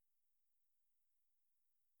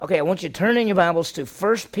Okay, I want you to turn in your Bibles to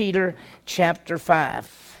 1 Peter chapter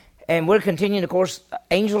 5. And we're continuing, of course,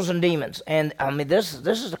 angels and demons. And I mean, this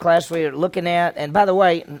is the class we're looking at. And by the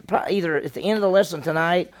way, either at the end of the lesson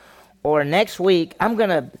tonight or next week, I'm going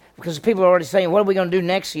to, because people are already saying, what are we going to do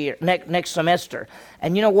next year, next semester?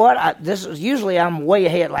 And you know what? Usually I'm way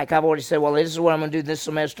ahead. Like I've already said, well, this is what I'm going to do this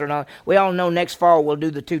semester. And we all know next fall we'll do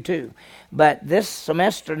the 2-2. But this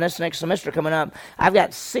semester and this next semester coming up, I've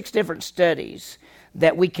got 6 different studies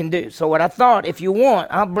that we can do. So what I thought, if you want,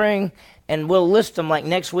 I'll bring, and we'll list them like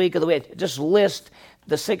next week or the week. Just list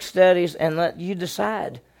the 6 studies and let you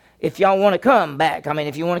decide if y'all want to come back. I mean,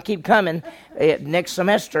 if you want to keep coming next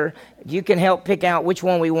semester, you can help pick out which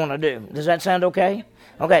one we want to do. Does that sound okay?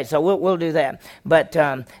 Okay, so we'll do that. But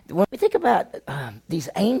when we think about these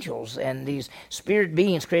angels and these spirit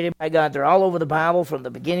beings created by God, they're all over the Bible from the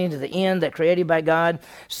beginning to the end. They're created by God.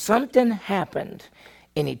 Something happened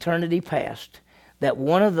in eternity past that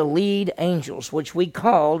one of the lead angels, which we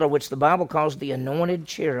called, or which the Bible calls the anointed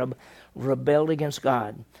cherub, rebelled against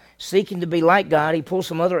God. Seeking to be like God, he pulled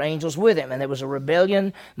some other angels with him, and there was a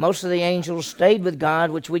rebellion. Most of the angels stayed with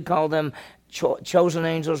God, which we call them chosen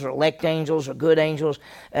angels or elect angels or good angels,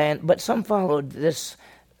 but some followed this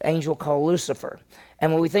angel called Lucifer.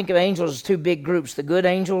 And when we think of angels as 2 big groups, the good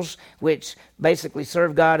angels, which basically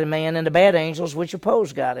serve God and man, and the bad angels, which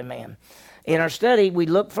oppose God and man. In our study, we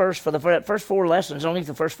looked first for the first 4 lessons. Only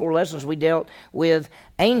the first 4 lessons we dealt with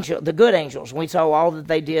the good angels. We saw all that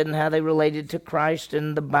they did and how they related to Christ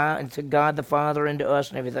and to God the Father and to us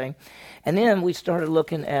and everything. And then we started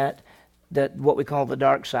looking at what we call the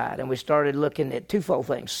dark side, and we started looking at twofold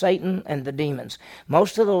things: Satan and the demons.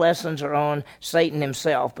 Most of the lessons are on Satan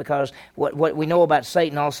himself, because what we know about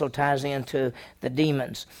Satan also ties into the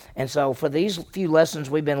demons. And so for these few lessons,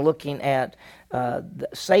 we've been looking at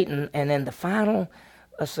Satan, and then the final,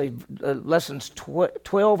 lessons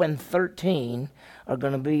 12 and 13 are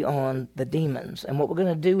going to be on the demons. And what we're going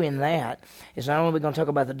to do in that is not only are we going to talk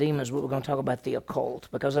about the demons, but we're going to talk about the occult,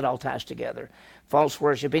 because it all ties together. False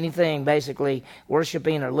worship, anything basically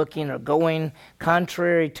worshiping or looking or going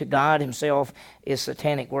contrary to God himself is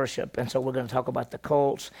satanic worship. And so we're going to talk about the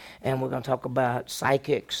cults, and we're going to talk about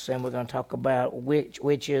psychics, and we're going to talk about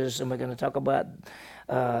witches, and we're going to talk about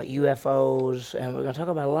UFOs, and we're going to talk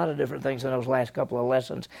about a lot of different things in those last couple of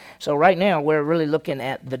lessons. So right now we're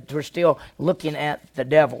still looking at the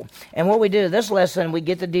devil. And what we do this lesson, we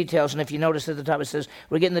get the details, and if you notice at the top it says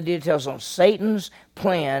we're getting the details on Satan's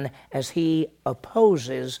plan as he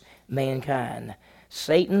opposes mankind.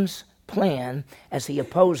 Satan's plan as he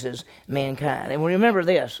opposes mankind. And we remember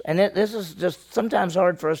this, and this is just sometimes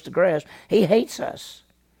hard for us to grasp. He hates us.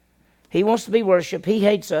 He wants to be worshipped. He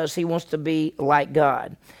hates us. He wants to be like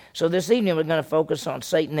God. So this evening we're going to focus on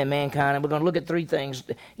Satan and mankind, and we're going to look at 3 things.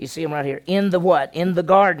 You see them right here. In the what? In the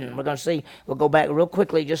garden. We're going to see, we'll go back real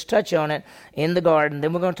quickly, just touch on it. In the garden.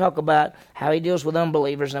 Then we're going to talk about how he deals with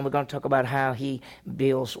unbelievers, and we're going to talk about how he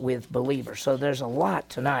deals with believers. So there's a lot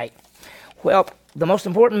tonight. Well, the most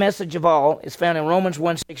important message of all is found in Romans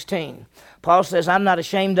 1:16. Paul says, I'm not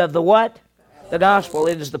ashamed of the what? The gospel.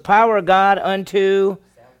 It is the power of God unto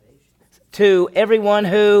to everyone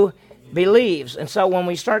who believes. And so when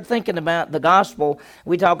we start thinking about the gospel,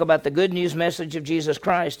 we talk about the good news message of Jesus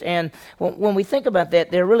Christ. And when we think about that,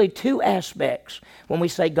 there are really 2 aspects when we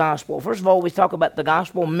say gospel. First of all, we talk about the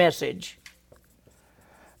gospel message,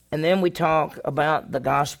 and then we talk about the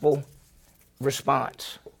gospel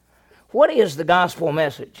response. What is the gospel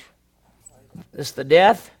message? It's the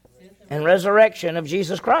death and resurrection of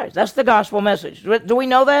Jesus Christ. That's the gospel message. Do we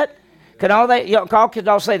know that? Could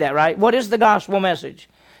all say that, right? What is the gospel message?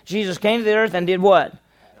 Jesus came to the earth and did what?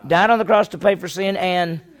 Died on the cross to pay for sin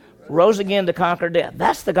and rose again to conquer death.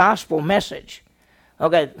 That's the gospel message.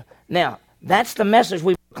 Okay, now, that's the message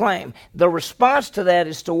we proclaim. The response to that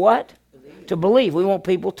is to what? To believe. We want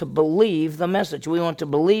people to believe the message. We want to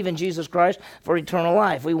believe in Jesus Christ for eternal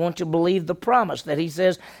life. We want to believe the promise that he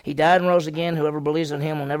says he died and rose again. Whoever believes in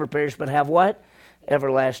him will never perish but have what?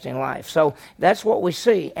 Everlasting life. So that's what we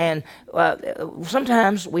see. And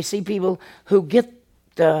sometimes we see people who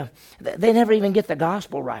they never even get the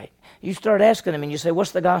gospel right. You start asking them and you say,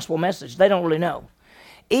 what's the gospel message? They don't really know.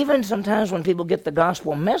 Even sometimes when people get the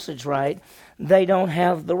gospel message right, they don't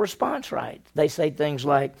have the response right. They say things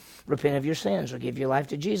like, repent of your sins, or give your life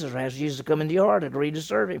to Jesus, or ask Jesus to come into your heart and agree to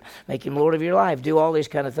serve him, make him Lord of your life, do all these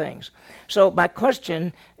kind of things. So my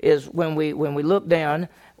question is, when we look down,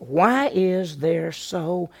 why is there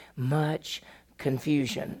so much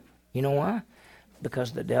confusion? You know why?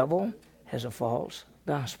 Because the devil has a false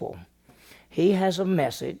gospel. He has a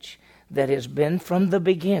message that has been from the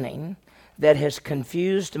beginning that has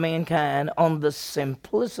confused mankind on the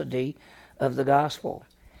simplicity of the gospel.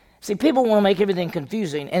 See, people want to make everything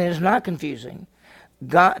confusing, and it's not confusing.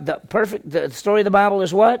 God, the story of the Bible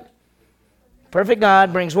is what? Perfect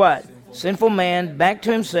God brings what? Sinful man back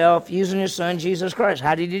to himself using his son, Jesus Christ.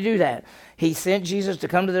 How did he do that? He sent Jesus to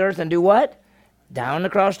come to the earth and do what? Die on the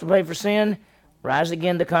cross to pay for sin, rise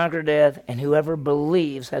again to conquer death, and whoever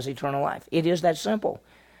believes has eternal life. It is that simple.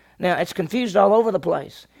 Now, it's confused all over the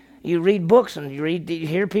place. You read books and you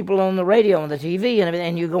hear people on the radio and the TV and everything,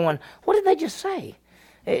 and you're going, what did they just say?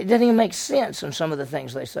 It doesn't even make sense in some of the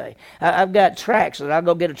things they say. I've got tracts, and I'll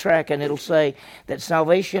go get a tract, and it'll say that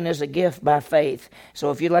salvation is a gift by faith.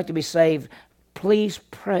 So if you'd like to be saved, please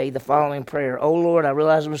pray the following prayer. Oh, Lord, I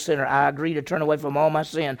realize I'm a sinner. I agree to turn away from all my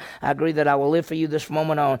sin. I agree that I will live for you this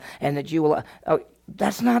moment on, and that you will...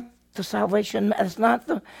 that's not the salvation. That's not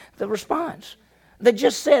the response. They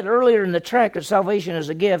just said earlier in the tract that salvation is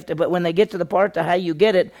a gift, but when they get to the part to how you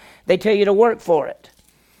get it, they tell you to work for it.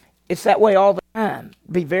 It's that way all the time.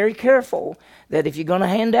 Be very careful that if you're going to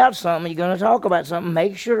hand out something, you're going to talk about something,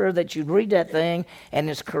 make sure that you read that thing and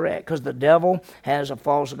it's correct, because the devil has a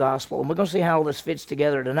false gospel. And we're going to see how all this fits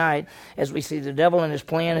together tonight as we see the devil and his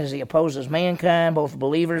plan as he opposes mankind, both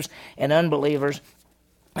believers and unbelievers.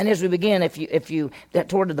 And as we begin, if you that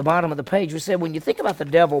toward the bottom of the page, we said when you think about the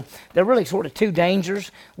devil, there are really sort of two dangers.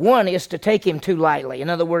 One is to take him too lightly. In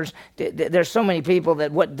other words, there's so many people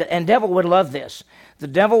and devil would love this. The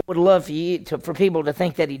devil would love for people to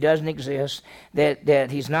think that he doesn't exist, that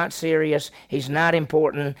he's not serious, he's not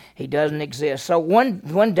important, he doesn't exist. So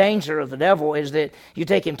one danger of the devil is that you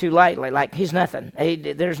take him too lightly, like he's nothing.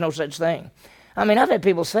 There's no such thing. I mean, I've had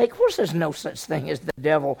people say, of course there's no such thing as the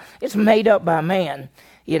devil. It's made up by man,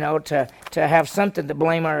 to have something to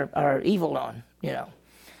blame our evil on,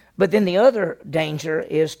 But then the other danger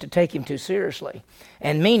is to take him too seriously,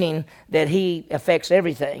 and meaning that he affects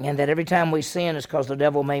everything, and that every time we sin is because the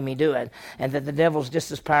devil made me do it, and that the devil's just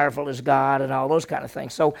as powerful as God and all those kind of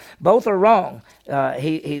things. So both are wrong.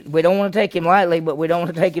 We don't want to take him lightly, but we don't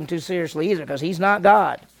want to take him too seriously either, because he's not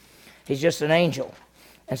God. He's just an angel.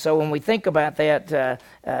 And so when we think about that,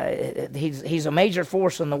 he's a major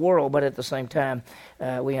force in the world, but at the same time,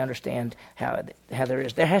 we understand how there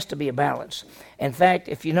has to be a balance. In fact,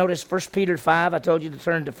 if you notice 1 Peter 5, I told you to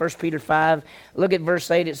turn to 1 Peter 5. Look at verse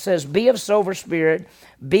 8. It says, be of sober spirit,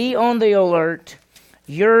 be on the alert.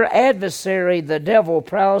 Your adversary, the devil,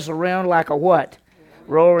 prowls around like a what?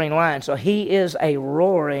 Roaring lion. So he is a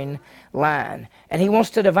roaring lion. And he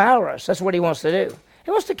wants to devour us. That's what he wants to do.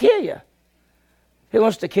 He wants to kill you. He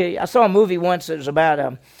wants to kill you. I saw a movie once that was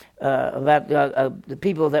about the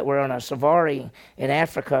people that were on a safari in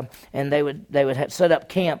Africa, and they would set up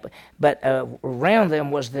camp, but around them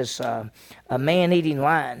was this a man-eating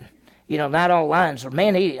lion. Not all lions are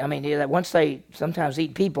man-eating. I mean, once they sometimes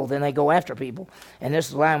eat people, then they go after people, and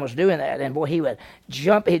this lion was doing that. And boy, he would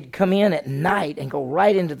jump. He'd come in at night and go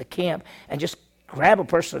right into the camp and just grab a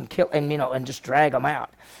person and kill, and just drag them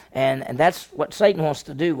out. And that's what Satan wants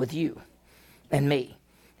to do with you and me.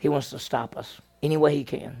 He wants to stop us any way he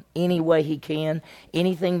can. Any way he can.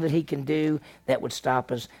 Anything that he can do that would stop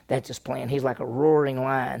us, that's his plan. He's like a roaring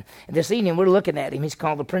lion. And this evening we're looking at him. He's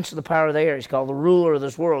called the prince of the power of the air. He's called the ruler of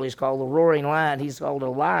this world. He's called the roaring lion. He's called a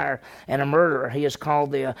liar and a murderer. He is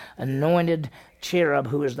called the anointed cherub,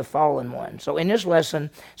 who is the fallen one. So in this lesson,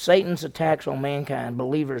 Satan's attacks on mankind,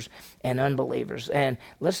 believers and unbelievers. And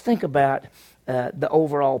let's think about the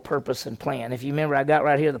overall purpose and plan. If you remember, I got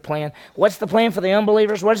right here the plan. What's the plan for the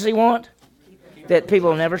unbelievers? What does he want? That people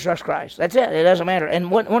will never trust Christ. That's it. It doesn't matter. And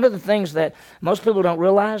one of the things that most people don't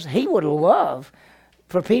realize, he would love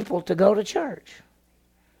for people to go to church.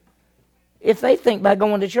 If they think by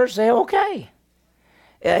going to church, say, okay.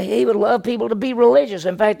 He would love people to be religious.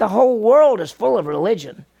 In fact, the whole world is full of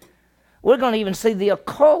religion. We're going to even see the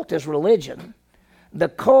occult as religion. The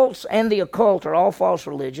cults and the occult are all false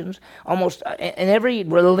religions. Almost and every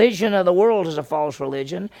religion of the world is a false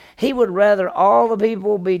religion. He would rather all the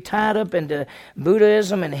people be tied up into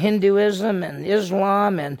Buddhism and Hinduism and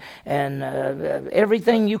Islam and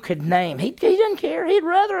everything you could name. He doesn't care. He'd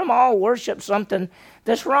rather them all worship something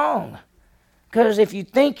that's wrong. Because if you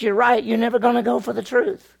think you're right, you're never going to go for the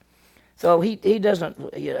truth. So he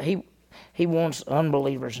doesn't. He wants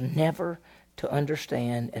unbelievers never to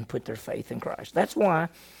understand and put their faith in Christ. That's why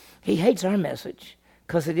he hates our message,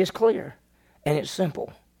 because it is clear and it's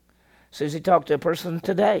simple. Susie talked to a person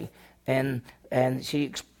today, and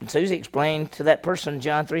Susie explained to that person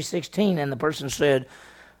John 3:16, and the person said,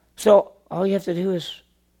 so all you have to do is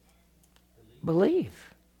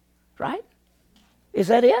believe, right? Is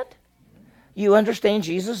that it? You understand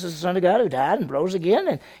Jesus is the Son of God who died and rose again,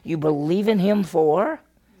 and you believe in him for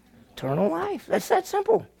eternal life. That's that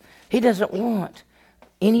simple. He doesn't want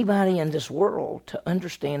anybody in this world to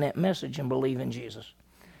understand that message and believe in Jesus.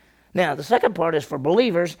 Now, the second part is for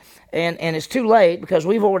believers, and it's too late because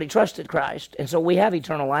we've already trusted Christ, and so we have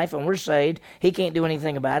eternal life, and we're saved. He can't do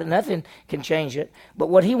anything about it. Nothing can change it. But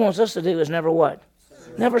what he wants us to do is never what?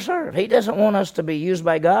 Never serve. He doesn't want us to be used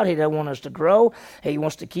by God. He doesn't want us to grow. He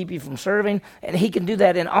wants to keep you from serving, and he can do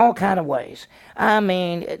that in all kind of ways. I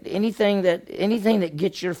mean, anything that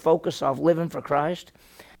gets your focus off living for Christ.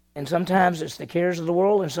 And sometimes it's the cares of the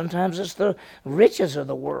world, and sometimes it's the riches of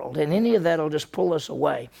the world. And any of that will just pull us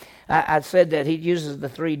away. I said that he uses the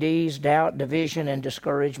 3 Ds, doubt, division, and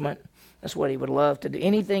discouragement. That's what he would love to do.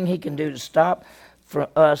 Anything he can do to stop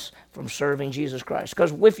us from serving Jesus Christ.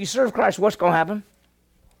 Because if you serve Christ, what's going to happen?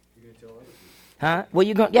 You're going to tell other people. Huh? Well,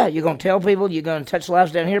 you're going to tell people. You're going to touch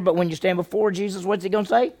lives down here. But when you stand before Jesus, what's he going to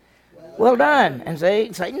say? Well done. And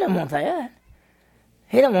Satan doesn't want that.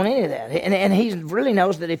 He don't want any of that. And he really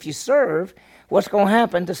knows that if you serve, what's going to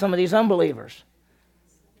happen to some of these unbelievers?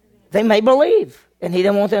 They may believe, and he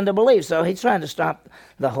doesn't want them to believe. So he's trying to stop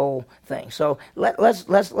the whole thing. So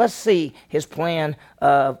let's see his plan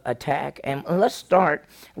of attack. And let's start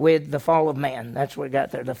with the fall of man. That's what we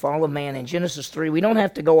got there, the fall of man in Genesis 3. We don't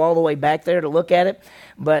have to go all the way back there to look at it,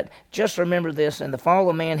 but just remember this. In the fall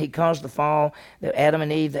of man, he caused the fall. Adam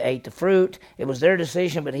and Eve, they ate the fruit. It was their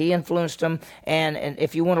decision, but he influenced them. And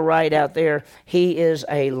if you want to write out there, he is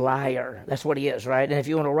a liar. That's what he is, right? And if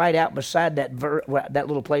you want to write out beside that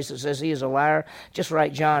little place that says he is a liar, just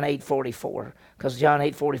write John 8:44. Because John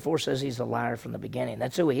 8:44 says he's a liar from the beginning.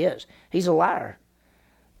 That's who he is. He's a liar.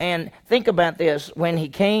 And think about this. When he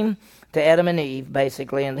came to Adam and Eve,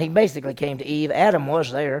 basically, and he basically came to Eve, Adam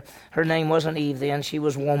was there. Her name wasn't Eve then. She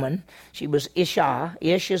was woman. She was Isha.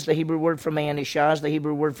 Ish is the Hebrew word for man. Isha is the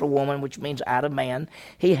Hebrew word for woman, which means out of man.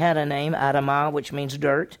 He had a name, Adamah, which means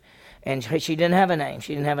dirt. And she didn't have a name.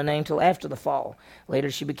 She didn't have a name till after the fall. Later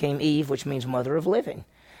she became Eve, which means mother of living.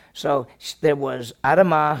 So there was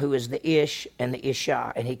Adamah, who is the Ish, and the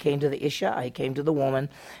Isha. And he came to the Isha, he came to the woman,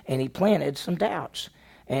 and he planted some doubts.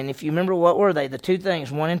 And if you remember, what were they? The two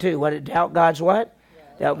things, 1 and 2. What did doubt God's what?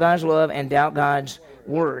 Yeah. Doubt God's love and doubt God's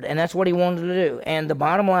word. And that's what he wanted to do. And the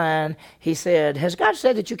bottom line, he said, has God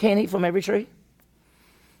said that you can't eat from every tree?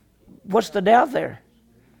 What's the doubt there?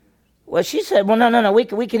 Well, she said, well, no, we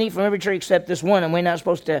can eat from every tree except this one, and we're not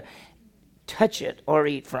supposed to touch it or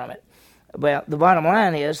eat from it. Well, the bottom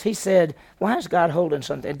line is, he said, why is God holding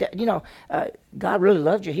something? God really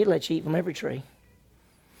loved you. He'd let you eat from every tree.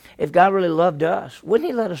 If God really loved us, wouldn't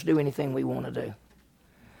he let us do anything we want to do?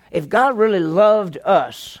 If God really loved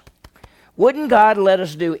us, wouldn't God let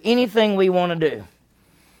us do anything we want to do?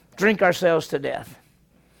 Drink ourselves to death.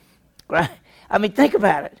 Right? I mean, think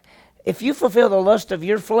about it. If you fulfill the lust of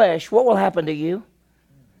your flesh, what will happen to you?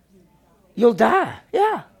 You'll die.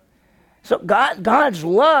 Yeah. So God's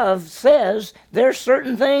love says there's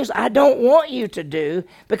certain things I don't want you to do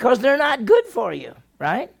because they're not good for you,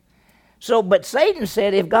 right? So, but Satan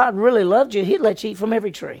said if God really loved you, he'd let you eat from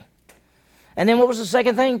every tree. And then what was the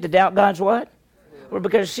second thing? To doubt God's what? Well,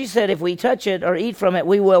 because she said if we touch it or eat from it,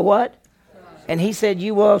 we will what? And he said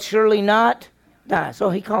you will surely not die.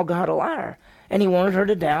 So he called God a liar. And he wanted her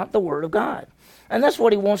to doubt the word of God. And that's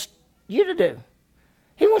what he wants you to do.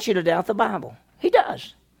 He wants you to doubt the Bible. He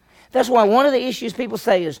does. That's why one of the issues people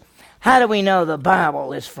say is, how do we know the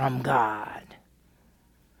Bible is from God?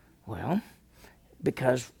 Well,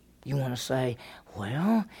 because you want to say,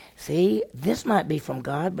 well, see, this might be from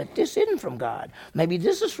God, but this isn't from God. Maybe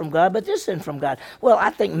this is from God, but this isn't from God. Well, I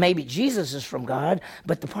think maybe Jesus is from God,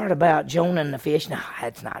 but the part about Jonah and the fish, no,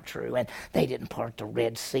 that's not true. And they didn't part the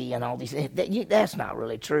Red Sea and all these things. That's not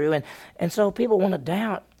really true. And so people want to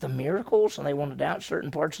doubt the miracles, and they want to doubt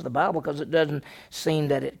certain parts of the Bible because it doesn't seem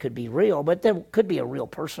that it could be real. But there could be a real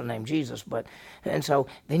person named Jesus. And so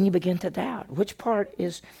then you begin to doubt which part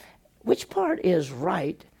is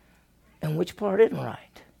right and which part isn't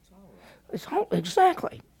right. It's all,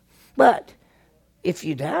 exactly. But if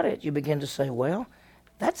you doubt it, you begin to say, well,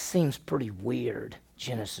 that seems pretty weird,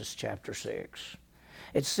 Genesis chapter 6.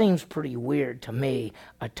 It seems pretty weird to me,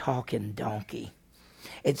 a talking donkey.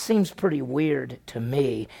 It seems pretty weird to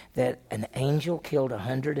me that an angel killed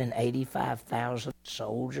 185,000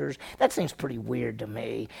 soldiers. That seems pretty weird to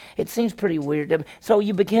me. It seems pretty weird to me. So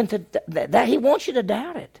you begin to, that he wants you to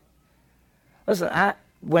doubt it. Listen,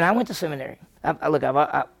 when I went to seminary,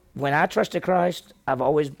 when I trusted Christ, I've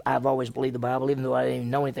always believed the Bible, even though I didn't even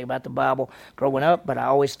know anything about the Bible growing up, but I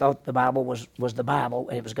always thought the Bible was the Bible,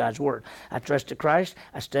 and it was God's Word. I trusted Christ.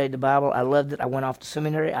 I studied the Bible. I loved it. I went off to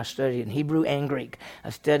seminary. I studied in Hebrew and Greek. I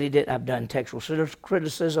studied it. I've done textual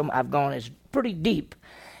criticism. I've gone as pretty deep.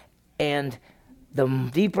 And the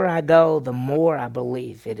deeper I go, the more I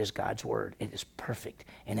believe it is God's Word. It is perfect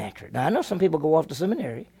and accurate. Now, I know some people go off to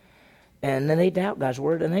seminary, and then they doubt God's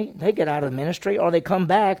Word, and they get out of the ministry, or they come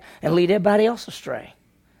back and lead everybody else astray.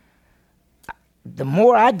 The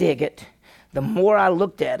more I dig it, the more I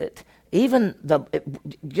looked at it, even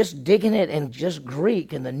just digging it in just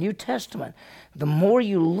Greek in the New Testament, the more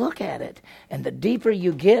you look at it and the deeper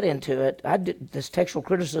you get into it. This textual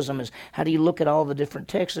criticism is how do you look at all the different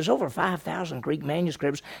texts. There's over 5,000 Greek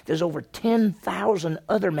manuscripts. There's over 10,000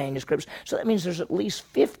 other manuscripts. So that means there's at least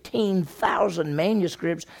 15,000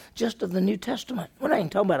 manuscripts just of the New Testament. We're not even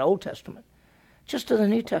talking about Old Testament, just of the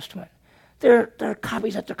New Testament. There are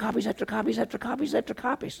copies after copies after copies after copies after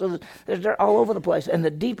copies. So they're all over the place. And the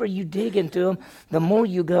deeper you dig into them, the more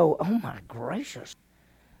you go, oh my gracious.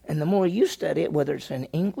 And the more you study it, whether it's in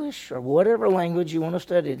English or whatever language you want to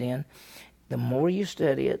study it in, the more you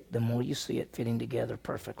study it, the more you see it fitting together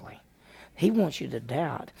perfectly. He wants you to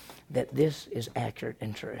doubt that this is accurate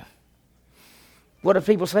and true. What if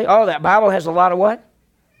people say, oh, that Bible has a lot of what?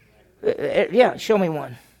 Yeah, show me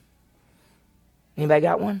one. Anybody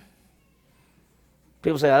got one?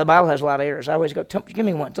 People say, oh, the Bible has a lot of errors. I always go, give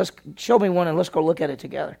me one. Show me one and let's go look at it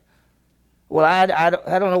together. Well, I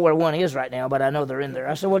don't know where one is right now, but I know they're in there.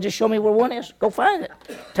 I said, well, just show me where one is. Go find it.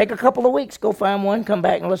 Take a couple of weeks. Go find one. Come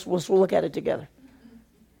back and let's look at it together.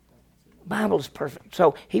 The Bible is perfect.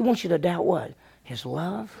 So he wants you to doubt what? His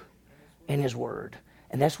love and his word.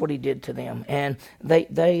 And that's what he did to them. And they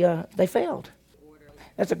failed.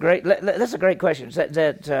 That's a great question.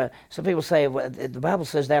 Some people say, well, the Bible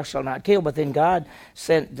says thou shalt not kill, but then God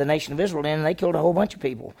sent the nation of Israel in and they killed a whole bunch of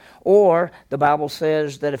people. Or the Bible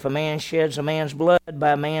says that if a man sheds a man's blood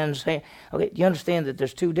by a man's hand. Okay, do you understand that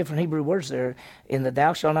there's two different Hebrew words there? In the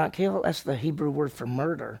thou shalt not kill, that's the Hebrew word for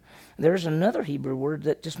murder. There's another Hebrew word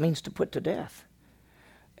that just means to put to death.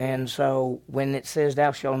 And so when it says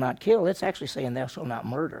thou shalt not kill, it's actually saying thou shalt not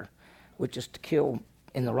murder, which is to kill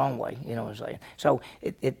in the wrong way, you know what I'm saying? So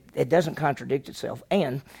it doesn't contradict itself.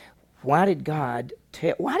 And why did God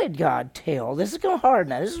tell? This is going hard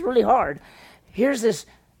now. This is really hard. Here's this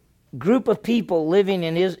group of people living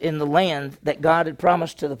in the land that God had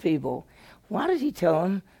promised to the people. Why did he tell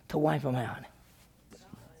them to wipe them out?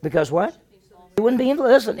 Because what? They wouldn't be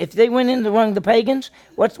listen, if they went into among the pagans,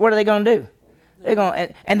 what are they going to do?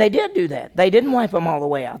 And they did do that. They didn't wipe them all the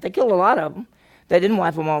way out. They killed a lot of them. They didn't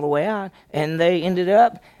wipe them all the way out, and they ended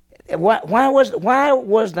up. Why was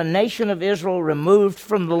the nation of Israel removed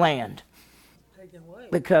from the land?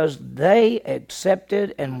 Because they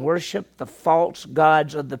accepted and worshipped the false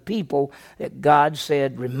gods of the people that God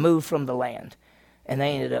said removed from the land, and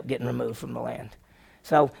they ended up getting removed from the land.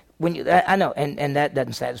 So I know, and that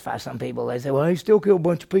doesn't satisfy some people. They say, "Well, they still killed a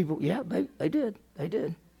bunch of people." Yeah, they did. They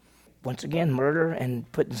did. Once again, murder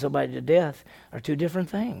and putting somebody to death are two different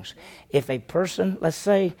things. If a person, let's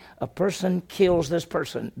say a person kills this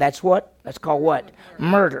person, that's what? That's called what?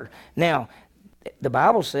 Murder. Now, the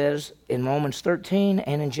Bible says in Romans 13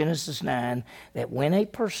 and in Genesis 9 that when a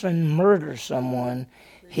person murders someone,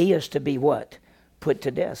 he is to be what? Put to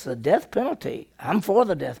death. The death penalty, I'm for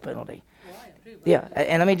the death penalty. Yeah,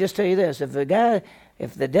 and let me just tell you this. If the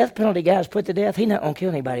death penalty guy is put to death, he's not going to kill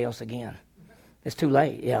anybody else again. It's too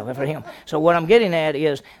late, yeah, for him. So what I'm getting at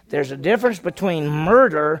is there's a difference between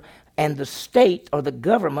murder and the state or the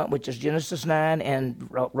government, which is Genesis 9 and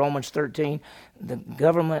Romans 13, the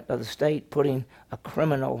government of the state putting a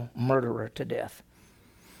criminal murderer to death.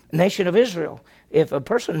 Nation of Israel, if a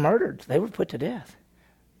person murdered, they were put to death.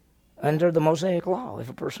 Under the Mosaic law, if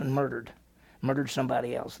a person murdered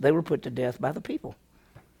somebody else, they were put to death by the people.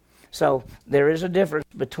 So there is a difference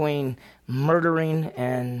between murdering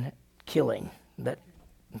and killing.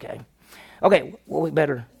 Okay, well, we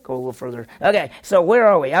better go a little further. Okay, so where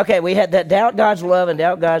are we? Okay, we had that doubt God's love and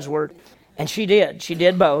doubt God's word, and she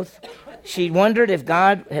did both. She wondered if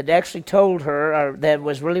God had actually told her or that it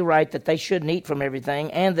was really right that they shouldn't eat from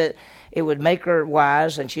everything and that it would make her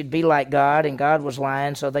wise and she'd be like God, and God was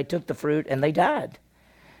lying, so they took the fruit and they died.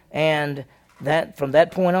 And that from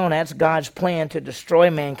that point on, that's God's plan to destroy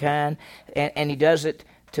mankind, and he does it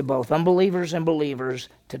to both unbelievers and believers,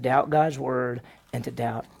 to doubt God's word and to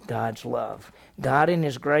doubt God's love. God in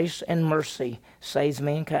his grace and mercy saves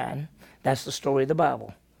mankind. That's the story of the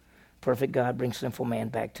Bible. Perfect God brings sinful man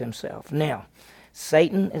back to himself. Now,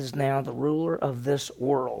 Satan is now the ruler of this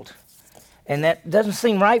world. And that doesn't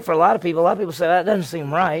seem right for a lot of people. A lot of people say that doesn't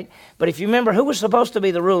seem right. But if you remember, who was supposed to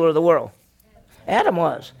be the ruler of the world? Adam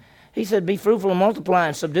was. He said, be fruitful and multiply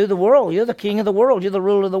and subdue the world. You're the king of the world. You're the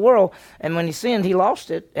ruler of the world. And when he sinned, he lost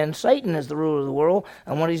it. And Satan is the ruler of the world.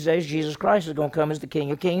 And one of these days, Jesus Christ is going to come as the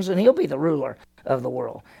King of Kings, and he'll be the ruler of the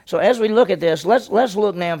world. So as we look at this, let's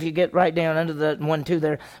look now. If you get right down under the 1-2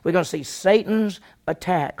 there, we're going to see Satan's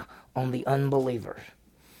attack on the unbelievers.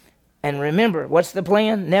 And remember, what's the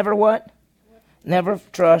plan? Never what? Never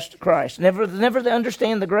trust Christ. Never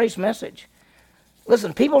understand the grace message.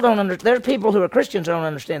 Listen, there are people who are Christians who don't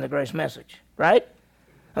understand the grace message, right?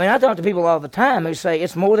 I mean, I talk to people all the time who say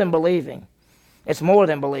it's more than believing. It's more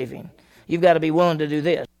than believing. You've got to be willing to do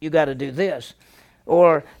this. You've got to do this.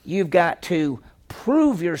 Or you've got to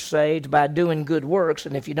prove you're saved by doing good works,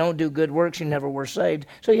 and if you don't do good works, you never were saved.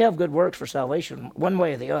 So you have good works for salvation, one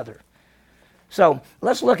way or the other. So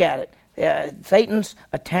let's look at it. Satan's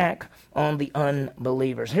attack on the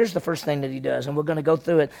unbelievers. Here's the first thing that he does, and we're going to go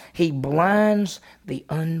through it. He blinds the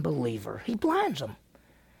unbeliever. He blinds them.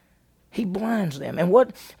 He blinds them. And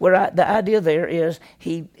the idea there is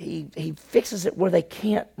he fixes it where they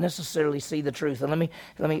can't necessarily see the truth. And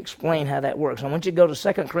let me explain how that works. I want you to go to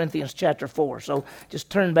 2 Corinthians chapter 4. So just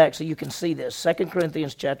turn back so you can see this. 2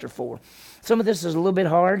 Corinthians chapter 4. Some of this is a little bit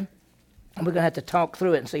hard, and we're going to have to talk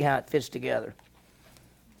through it and see how it fits together.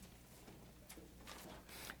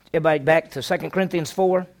 Everybody back to 2 Corinthians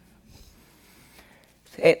 4.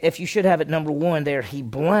 If you should have it number 1 there, he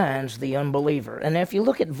blinds the unbeliever. And if you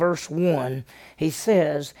look at verse 1, he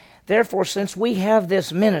says, therefore, since we have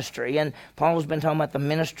this ministry, and Paul has been talking about the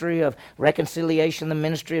ministry of reconciliation, the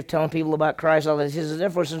ministry of telling people about Christ, all that. He says,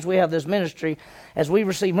 therefore, since we have this ministry, as we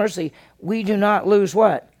receive mercy, we do not lose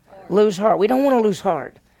what? Lose heart. We don't want to lose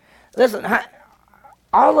heart. Listen,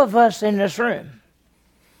 all of us in this room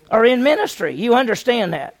are in ministry. You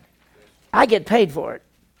understand that. I get paid for it.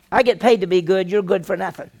 I get paid to be good. You're good for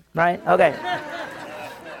nothing, right? Okay.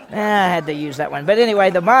 I had to use that one. But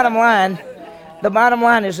anyway, the bottom line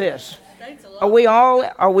is this. Are we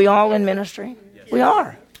all in ministry?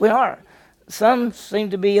 Yes. We are. Some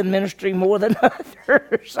seem to be in ministry more than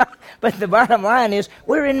others. But the bottom line is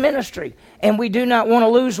we're in ministry. And we do not want to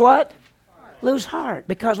lose what? Lose heart.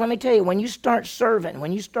 Because let me tell you, when you start serving,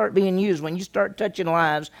 when you start being used, when you start touching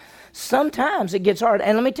lives, sometimes it gets hard.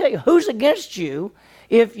 And let me tell you, who's against you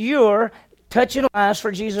if you're touching lives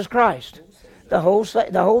for Jesus Christ? The whole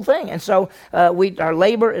thing. And so our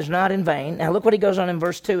labor is not in vain. Now look what he goes on in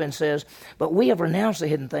verse 2 and says, but we have renounced the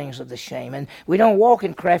hidden things of the shame, and we don't walk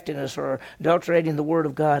in craftiness or adulterating the word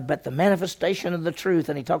of God, but the manifestation of the truth.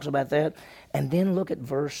 And he talks about that. And then look at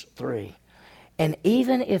verse 3. And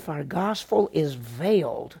even if our gospel is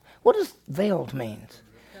veiled, what does veiled mean?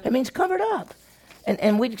 It means covered up.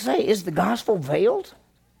 And we'd say, is the gospel veiled?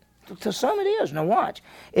 To some it is. Now watch.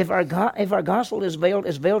 If our gospel is veiled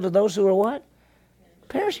to those who are what?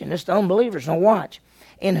 Perishing. It's the unbelievers. Now watch.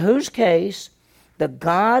 In whose case the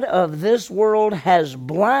God of this world has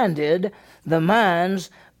blinded the minds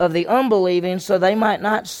of the unbelieving so they might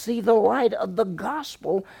not see the light of the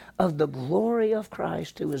gospel of the glory of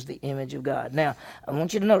Christ, who is the image of God. Now, I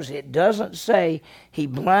want you to notice, it doesn't say he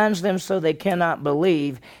blinds them so they cannot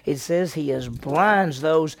believe. It says he blinds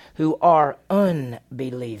those who are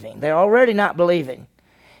unbelieving. They're already not believing.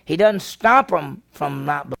 He doesn't stop them from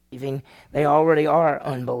not believing. They already are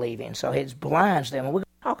unbelieving. So he blinds them. And we're going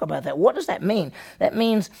to talk about that. What does that mean? That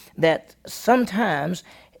means that sometimes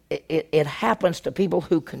it happens to people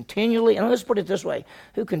who continually, and let's put it this way,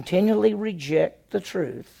 who continually reject the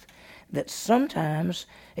truth, that sometimes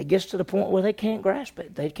it gets to the point where they can't grasp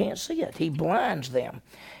it. They can't see it. He blinds them.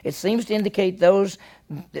 It seems to indicate those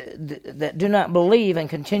that do not believe and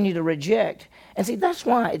continue to reject. And see, that's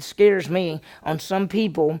why it scares me on some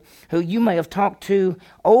people who you may have talked to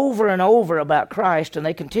over and over about Christ, and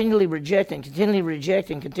they continually reject and continually reject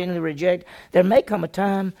and continually reject. There may come a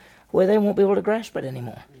time where they won't be able to grasp it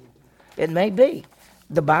anymore. It may be.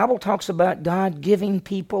 The Bible talks about God giving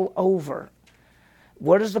people over.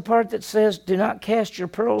 What is the part that says, do not cast your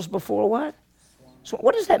pearls before what? So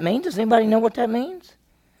what does that mean? Does anybody know what that means?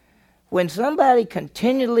 When somebody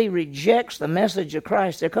continually rejects the message of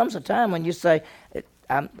Christ, there comes a time when you say,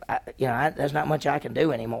 there's not much I can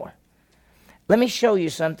do anymore. Let me show you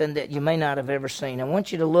something that you may not have ever seen. I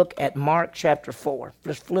want you to look at Mark chapter 4.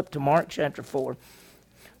 Let's flip to Mark chapter 4.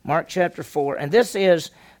 Mark chapter 4. And this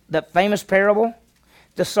is the famous parable,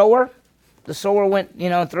 the sower. The sower went,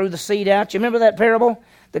 threw the seed out. You remember that parable?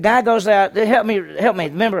 The guy goes out. Help me.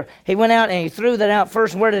 Remember, he went out and he threw that out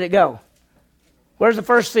first. And where did it go? Where's the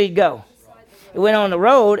first seed go? It went on the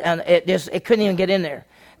road, and it couldn't even get in there.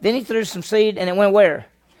 Then he threw some seed, and it went where?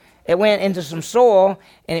 It went into some soil,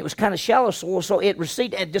 and it was kind of shallow soil, so it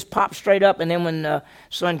receded, it just popped straight up, and then when the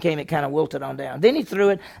sun came, it kind of wilted on down. Then he threw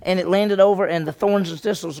it, and it landed over, and the thorns and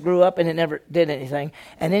thistles grew up, and it never did anything.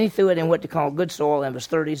 And then he threw it in what they call good soil, and it was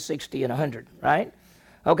 30, 60, and 100, right?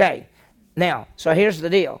 Okay, now, so here's the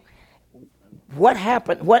deal. What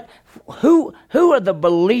happened? Who are the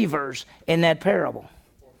believers in that parable?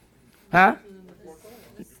 Huh?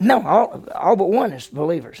 No, all but one is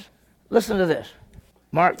believers. Listen to this.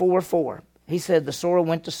 Mark 4:4. He said the sower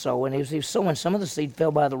went to sow, and he was sowing. Some of the seed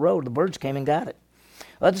fell by the road. The birds came and got it.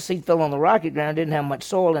 Other seed fell on the rocky ground, didn't have much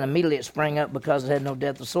soil, and immediately it sprang up because it had no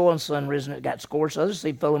depth of soil, and the sun risen, it got scorched. Other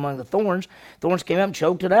seed fell among the thorns. Thorns came up and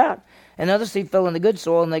choked it out. And other seed fell in the good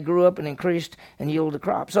soil, and they grew up and increased and yielded a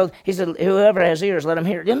crop. So he said, whoever has ears, let him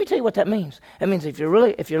hear it. Let me tell you what that means. That means if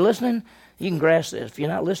you're listening, you can grasp this. If you're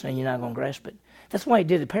not listening, you're not going to grasp it. That's why he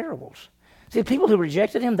did the parables. See, the people who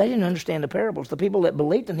rejected him, they didn't understand the parables. The people that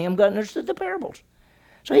believed in him got understood the parables.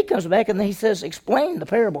 So he comes back and he says, explain the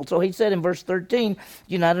parable. So he said in verse 13, do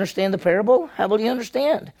you not understand the parable? How will you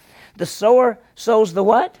understand? The sower sows the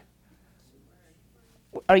what?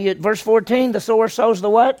 Are you at verse 14? The sower sows the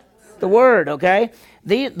what? The word, okay?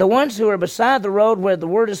 The ones who are beside the road where the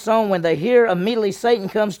word is sown, when they hear, immediately Satan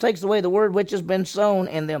comes, takes away the word which has been sown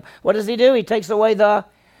in them. What does he do? He takes away the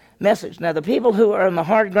message. Now, the people who are on the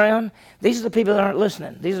hard ground, these are the people that aren't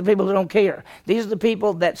listening. These are the people who don't care. These are the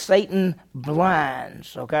people that Satan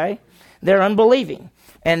blinds, okay? They're unbelieving.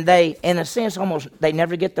 And they, in a sense, they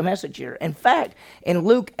never get the message here. In fact, in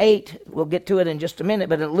Luke 8, we'll get to it in just a minute,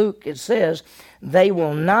 but in Luke it says, they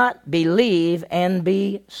will not believe and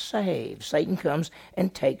be saved. Satan comes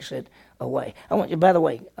and takes it away. I want you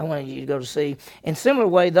to go to see. In similar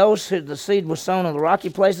way, those who the seed was sown on the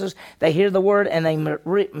rocky places, they hear the word and they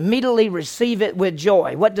immediately receive it with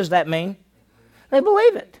joy. What does that mean? They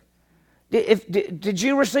believe it. Did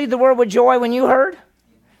you receive the word with joy when you heard?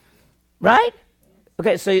 Right?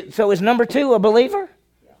 Okay, so is number 2 a believer?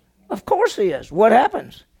 Of course he is. What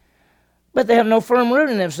happens? But they have no firm root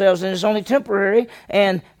in themselves, and it's only temporary.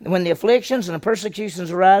 And when the afflictions and the persecutions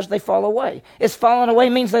arise, they fall away. Is falling away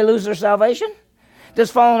means they lose their salvation? Does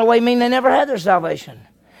falling away mean they never had their salvation?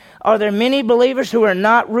 Are there many believers who are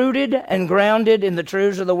not rooted and grounded in the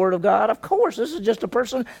truths of the Word of God? Of course, this is just a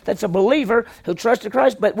person that's a believer who trusted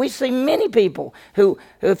Christ. But we see many people who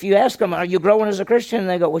if you ask them, are you growing as a Christian? And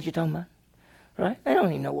they go, what you talking about? Right? They don't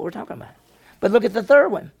even know what we're talking about. But look at the third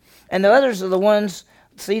one. And the others are the ones,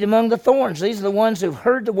 seed among the thorns. These are the ones who've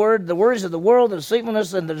heard the words of the world, the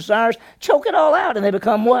deceitfulness and the desires, choke it all out, and they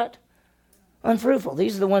become what? Unfruitful.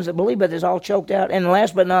 These are the ones that believe, but it's all choked out. And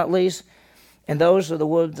last but not least, and those are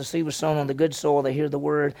the seed was sown on the good soil. They hear the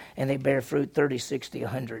word, and they bear fruit 30, 60,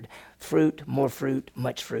 100. Fruit, more fruit,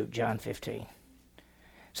 much fruit, John 15.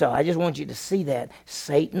 So I just want you to see that.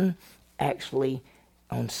 Satan actually,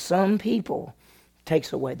 on some people,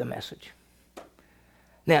 takes away the message.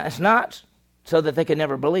 Now, it's not so that they can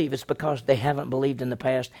never believe. It's because they haven't believed in the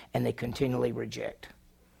past and they continually reject.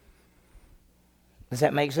 Does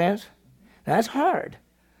that make sense? Now, that's hard.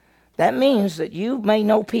 That means that you may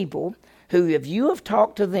know people who, if you have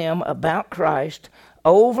talked to them about Christ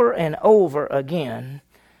over and over again,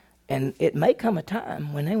 and it may come a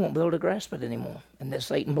time when they won't be able to grasp it anymore. And that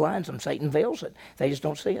Satan blinds them. Satan veils it. They just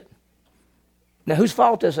don't see it. Now, whose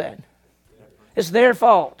fault is that? It's their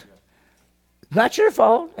fault. It's not your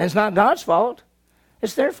fault, and it's not God's fault.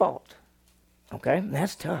 It's their fault. Okay?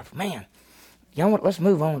 That's tough. Man, you know what? Let's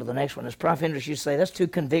move on to the next one. As Prof. Hendricks used to say, that's too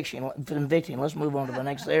convicting. Let's move on to the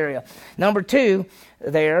next area. Number 2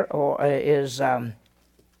 there is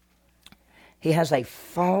he has a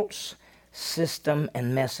false system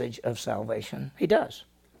and message of salvation. He does.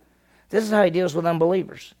 This is how he deals with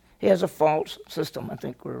unbelievers. He has a false system. I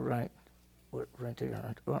think we're right. We're right there,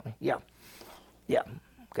 aren't we? Yeah. Yeah.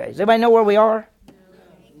 Okay. Does everybody know where we are?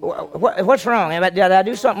 What's wrong? Did I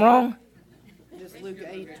do something wrong? Just Luke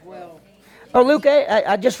 8:12. Oh, Luke 8.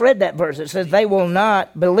 I just read that verse. It says, they will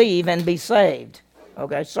not believe and be saved.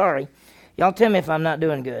 Okay, sorry. Y'all tell me if I'm not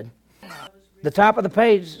doing good. The top of the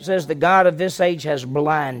page says, the God of this age has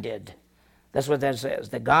blinded. That's what that says.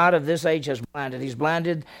 The God of this age has blinded. He's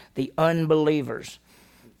blinded the unbelievers.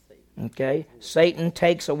 Okay, Satan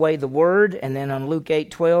takes away the word, and then on Luke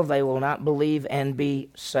 8:12, they will not believe and be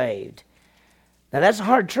saved. Now that's a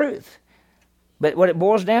hard truth, but what it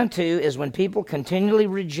boils down to is when people continually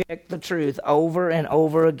reject the truth over and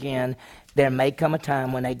over again, there may come a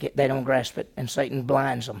time when they don't grasp it, and Satan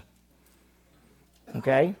blinds them.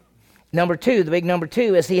 Okay, number 2, the big number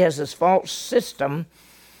 2 is he has this false system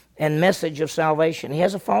and message of salvation. He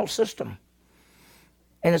has a false system.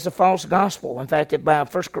 And it's a false gospel. In fact,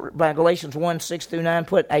 by Galatians 1, 6 through 9,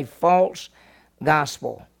 put a false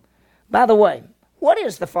gospel. By the way, what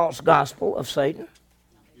is the false gospel of Satan?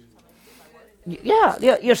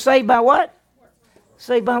 Yeah, you're saved by what?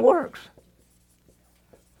 Saved by works.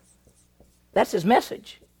 That's his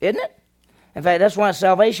message, isn't it? In fact, that's why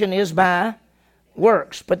salvation is by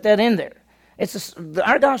works. Put that in there.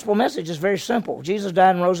 Our gospel message is very simple. Jesus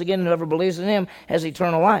died and rose again, and whoever believes in him has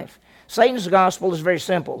eternal life. Satan's gospel is very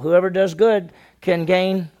simple. Whoever does good can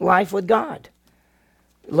gain life with God.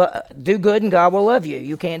 Do good and God will love you.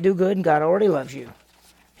 You can't do good and God already loves you.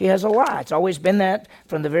 He has a lie. It's always been that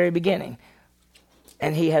from the very beginning.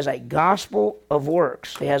 And he has a gospel of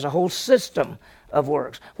works. He has a whole system of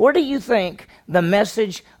works. Where do you think the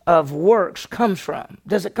message of works comes from?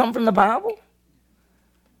 Does it come from the Bible?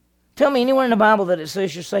 Tell me anywhere in the Bible that it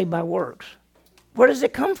says you're saved by works. Where does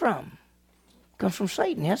it come from? It comes from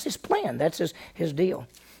Satan. That's his plan. That's his deal.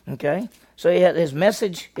 Okay? So his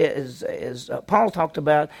message is Paul talked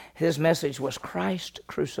about, his message was Christ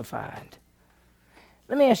crucified.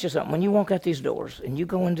 Let me ask you something. When you walk out these doors and you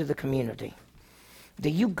go into the community, do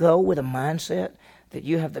you go with a mindset that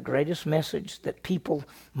you have the greatest message that people,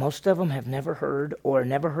 most of them have never heard or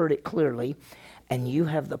never heard it clearly, and you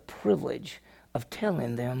have the privilege of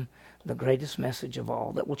telling them the greatest message of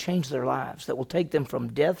all that will change their lives, that will take them from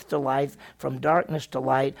death to life, from darkness to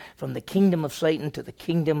light, from the kingdom of Satan to the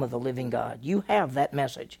kingdom of the living God? You have that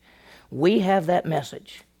message. We have that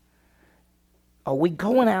message. Are we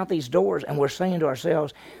going out these doors and we're saying to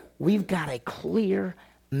ourselves, we've got a clear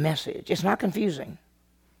message? It's not confusing.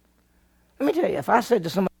 Let me tell you, if I said to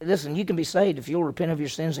somebody, listen, you can be saved if you'll repent of your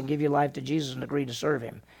sins and give your life to Jesus and agree to serve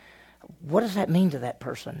him. What does that mean to that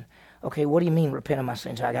person? Okay, what do you mean repent of my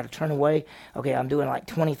sins? I got to turn away? Okay, I'm doing like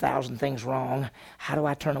 20,000 things wrong. How do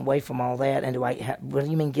I turn away from all that? And what do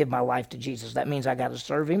you mean give my life to Jesus? That means I got to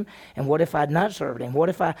serve him? And what if I'd not served him? What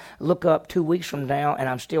if I look up 2 weeks from now and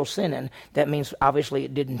I'm still sinning? That means obviously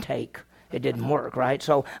it didn't take. It didn't work, right?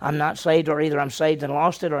 So I'm not saved, or either I'm saved and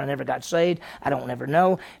lost it, or I never got saved. I don't ever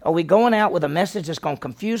know. Are we going out with a message that's going to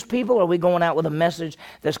confuse people, or are we going out with a message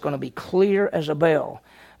that's going to be clear as a bell?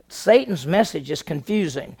 Satan's message is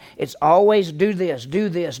confusing. It's always do this, do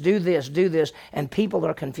this, do this, do this, and people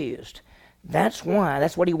are confused. That's why.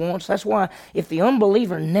 That's what he wants. That's why if the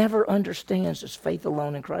unbeliever never understands it's faith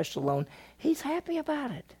alone in Christ alone, he's happy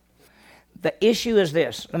about it. The issue is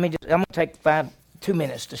this. I'm going to take 2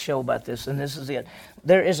 minutes to show about this, and this is it.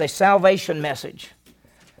 There is a salvation message,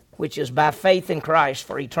 which is by faith in Christ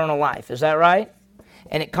for eternal life. Is that right?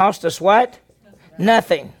 And it cost us what?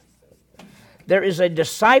 Nothing. There is a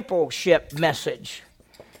discipleship message,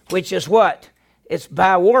 which is what? It's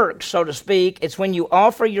by works, so to speak. It's when you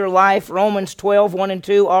offer your life, Romans 12, 1 and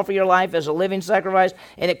 2, offer your life as a living sacrifice,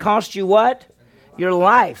 and it costs you what? Your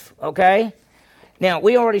life, okay? Now,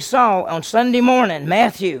 we already saw on Sunday morning,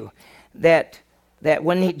 Matthew, that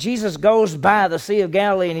when Jesus goes by the Sea of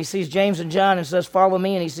Galilee and he sees James and John and says, follow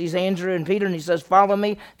me, and he sees Andrew and Peter and he says, follow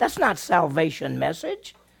me, that's not salvation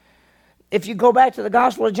message. If you go back to the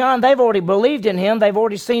Gospel of John, they've already believed in him. They've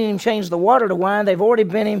already seen him change the water to wine. They've already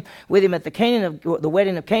been with him at the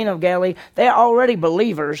wedding of Cana of Galilee. They're already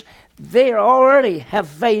believers. They already have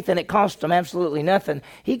faith, and it costs them absolutely nothing.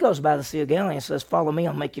 He goes by the Sea of Galilee and says, follow me,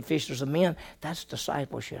 I'll make you fishers of men. That's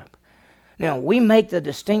discipleship. Now, we make the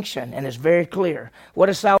distinction, and it's very clear. What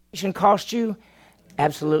does salvation cost you?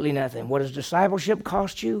 Absolutely nothing. What does discipleship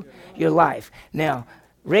cost you? Your life. Now,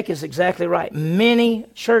 Rick is exactly right. Many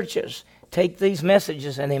churches take these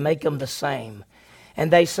messages and they make them the same.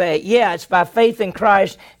 And they say, yeah, it's by faith in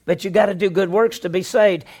Christ, but you got to do good works to be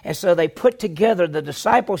saved. And so they put together the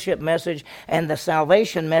discipleship message and the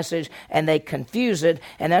salvation message, and they confuse it.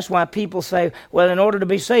 And that's why people say, well, in order to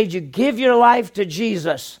be saved, you give your life to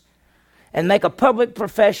Jesus and make a public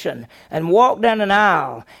profession and walk down an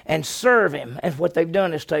aisle and serve him. And what they've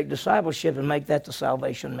done is take discipleship and make that the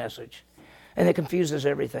salvation message. And it confuses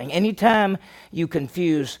everything. Anytime you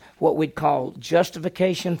confuse what we'd call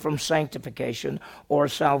justification from sanctification or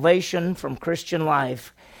salvation from Christian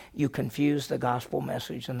life, you confuse the gospel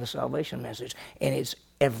message and the salvation message. And it's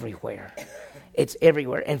everywhere. It's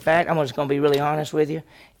everywhere. In fact, I'm just going to be really honest with you.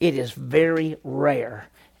 It is very rare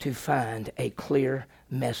to find a clear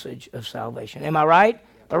message of salvation. Am I right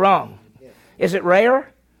or wrong? Is it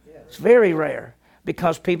rare? It's very rare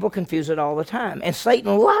because people confuse it all the time. And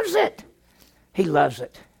Satan loves it. He loves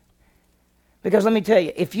it. Because let me tell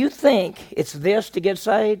you, if you think it's this to get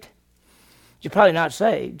saved, you're probably not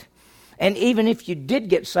saved. And even if you did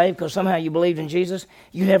get saved because somehow you believed in Jesus,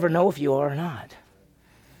 you never know if you are or not.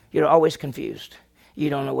 You're always confused. You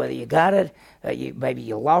don't know whether you got it. Maybe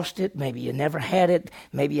you lost it. Maybe you never had it.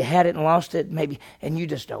 Maybe you had it and lost it. And you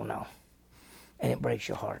just don't know. And it breaks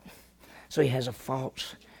your heart. So he has a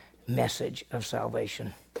false message of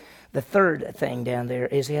salvation. The third thing down there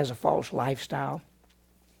is he has a false lifestyle.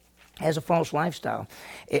 Has a false lifestyle.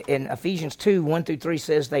 In Ephesians 2, 1-3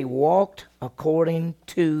 says they walked according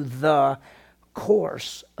to the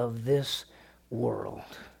course of this world.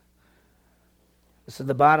 It's at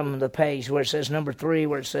the bottom of the page where it says number 3,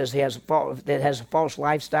 where it says he has a false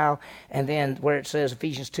lifestyle, and then where it says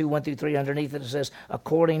Ephesians 2, 1-3 underneath it says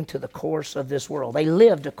according to the course of this world. They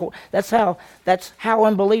lived that's how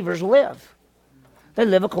unbelievers live. They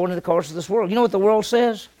live according to the course of this world. You know what the world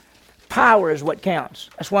says? Power is what counts.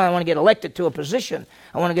 That's why I want to get elected to a position.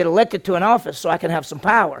 I want to get elected to an office so I can have some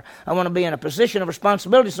power. I want to be in a position of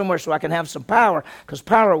responsibility somewhere so I can have some power, because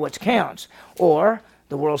power is what counts. Or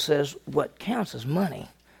the world says what counts is money.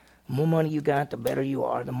 The more money you got, the better you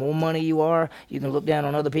are. The more money you are, you can look down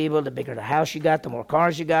on other people. The bigger the house you got, the more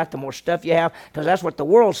cars you got, the more stuff you have, because that's what the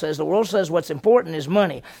world says. The world says what's important is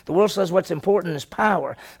money. The world says what's important is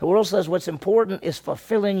power. The world says what's important is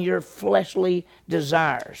fulfilling your fleshly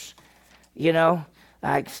desires. You know,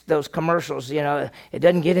 like those commercials, you know, it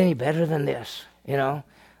doesn't get any better than this, you know.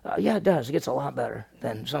 Yeah, it does. It gets a lot better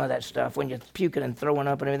than some of that stuff when you're puking and throwing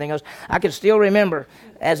up and everything else. I can still remember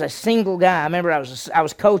as a single guy, I remember I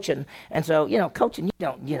was coaching. And so, you know, coaching,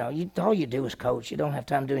 all you do is coach. You don't have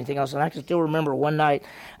time to do anything else. And I can still remember one night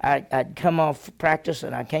I'd come off practice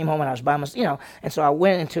and I came home and I was by myself, you know. And so I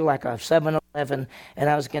went into like a 7-Eleven and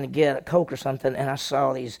I was going to get a Coke or something. And I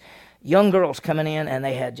saw these young girls coming in, and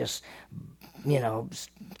they had just, you know,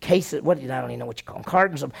 cases, I don't even know what you call them,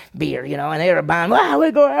 cartons of beer, you know, and they were buying, we're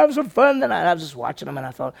going to have some fun tonight. I was just watching them, and I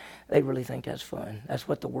thought, they really think that's fun. That's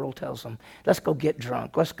what the world tells them. Let's go get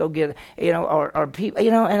drunk. Let's go get, you know, or people, you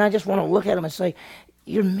know, and I just want to look at them and say,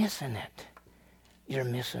 you're missing it. You're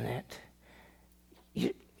missing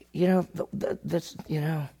it.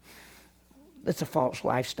 That's a false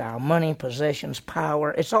lifestyle. Money, possessions, power,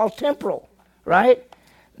 it's all temporal, right?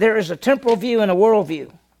 There is a temporal view and a world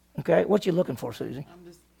view. Okay, what you looking for, Susie?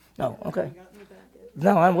 No, okay.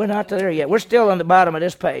 No, we're not there yet. We're still on the bottom of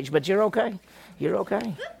this page, but you're okay. You're okay. Are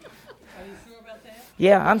you sure about that?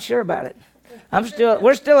 Yeah, I'm sure about it.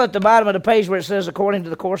 We're still at the bottom of the page where it says according to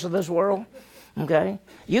the course of this world. Okay,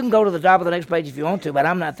 you can go to the top of the next page if you want to, but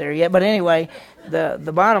I'm not there yet. But anyway,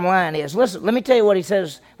 the bottom line is, listen, let me tell you what he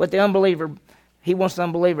says with the unbeliever. He wants the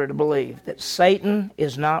unbeliever to believe that Satan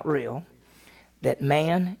is not real, that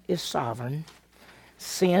man is sovereign,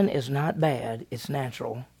 sin is not bad, it's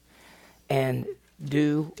natural, and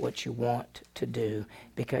do what you want to do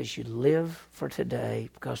because you live for today,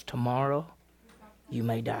 because tomorrow you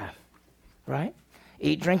may die, right?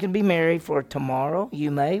 Eat, drink, and be merry, for tomorrow you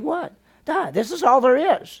may what? Die. This is all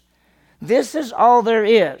there is. This is all there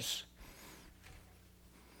is.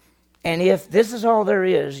 And if this is all there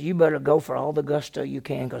is, you better go for all the gusto you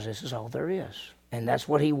can, because this is all there is. And that's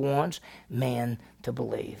what he wants man to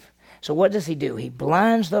believe. So what does he do? He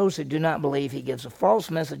blinds those who do not believe. He gives a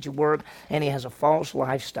false message of work, and he has a false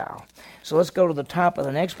lifestyle. So let's go to the top of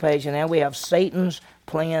the next page, and now we have Satan's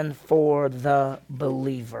plan for the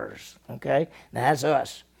believers. Okay? Now that's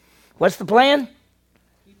us. What's the plan?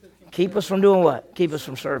 Keep us from doing what? Keep us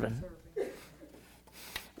from serving.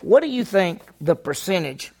 What do you think the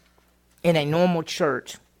percentage in a normal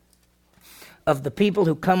church of the people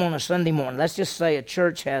who come on a Sunday morning? Let's just say a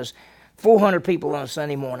church has 400 people on a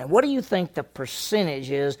Sunday morning. What do you think the percentage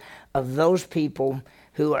is of those people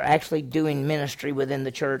who are actually doing ministry within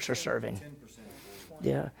the church or serving?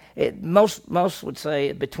 10%. Yeah. Most would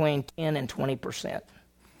say between 10 and 20%.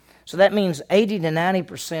 So that means 80 to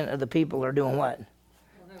 90% of the people are doing what?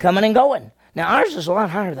 Coming and going. Now ours is a lot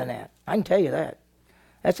higher than that. I can tell you that.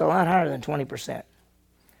 That's a lot higher than 20%.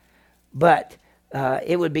 But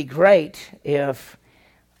it would be great if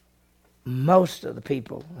most of the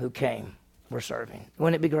people who came were serving.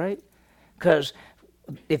 Wouldn't it be great? Because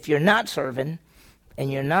if you're not serving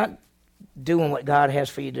and you're not doing what God has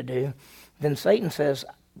for you to do, then Satan says,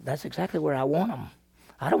 that's exactly where I want them.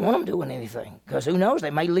 I don't want them doing anything, because who knows,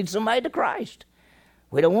 they may lead somebody to Christ.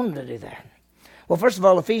 We don't want them to do that. Well, first of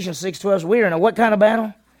all, Ephesians 6:12, we're in a what kind of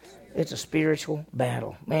battle? It's a spiritual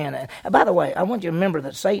battle. Man, by the way, I want you to remember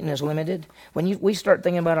that Satan is limited. When we start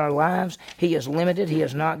thinking about our lives, he is limited. He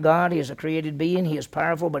is not God. He is a created being. He is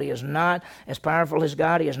powerful, but he is not as powerful as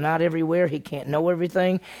God. He is not everywhere. He can't know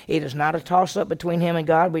everything. It is not a toss-up between him and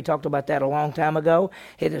God. We talked about that a long time ago.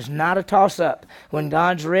 It is not a toss-up. When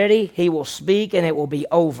God's ready, he will speak and it will be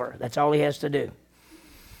over. That's all he has to do.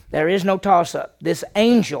 There is no toss-up. This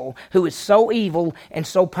angel, who is so evil and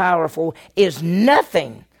so powerful, is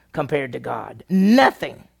nothing compared to God.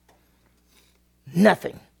 Nothing.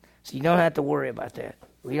 Nothing. So you don't have to worry about that.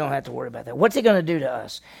 We don't have to worry about that. What's he going to do to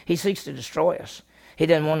us? He seeks to destroy us. He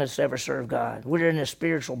doesn't want us to ever serve God. We're in a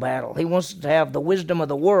spiritual battle. He wants us to have the wisdom of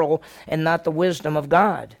the world and not the wisdom of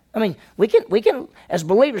God. I mean, we can, as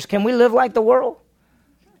believers, can we live like the world?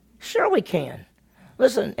 Sure we can.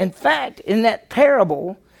 Listen, in fact, in that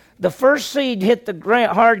parable, the first seed hit the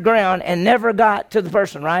hard ground and never got to the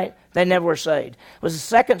person, right? They never were saved. Was the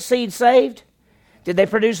second seed saved? Did they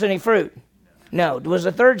produce any fruit? No. Was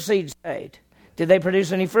the third seed saved? Did they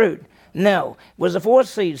produce any fruit? No. Was the fourth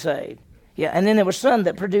seed saved? Yeah, and then there was some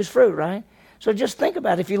that produced fruit, right? So just think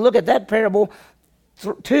about it. If you look at that parable,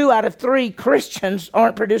 2 out of 3 Christians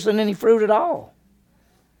aren't producing any fruit at all.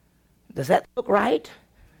 Does that look right?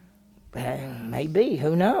 Maybe.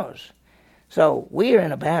 Who knows? So we are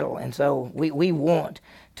in a battle, and so we want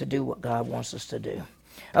to do what God wants us to do.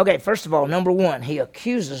 Okay, first of all, number 1, he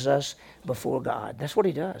accuses us before God. That's what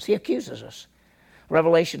he does. He accuses us.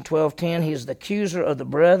 Revelation 12:10, he is the accuser of the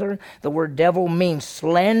brethren. The word devil means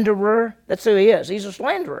slanderer. That's who he is. He's a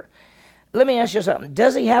slanderer. Let me ask you something.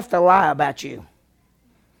 Does he have to lie about you?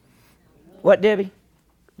 What, Debbie?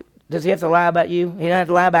 Does he have to lie about you? He doesn't have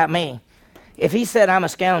to lie about me. If he said I'm a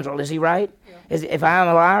scoundrel, is he right? Yeah. If I'm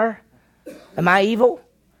a liar, am I evil?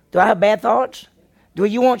 Do I have bad thoughts? Do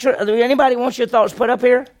anybody want your thoughts put up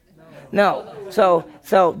here? No. So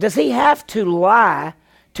does he have to lie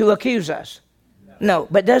to accuse us? No.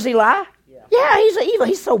 But does he lie? Yeah, he's evil.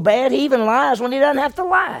 He's so bad he even lies when he doesn't have to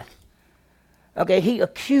lie. Okay, he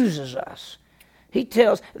accuses us. He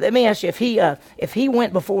tells. Let me ask you, if he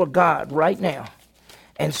went before God right now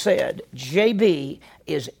and said, JB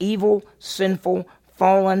is evil, sinful,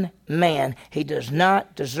 fallen man. He does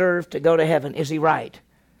not deserve to go to heaven. Is he right?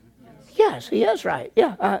 Yes, he is right.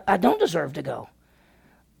 Yeah, I don't deserve to go.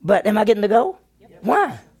 But am I getting to go?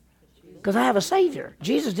 Why? Because I have a Savior.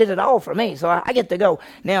 Jesus did it all for me, so I get to go.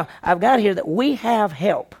 Now, I've got here that we have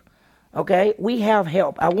help. Okay? We have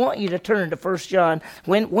help. I want you to turn to 1 John.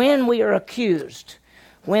 When we are accused,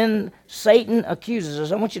 when Satan accuses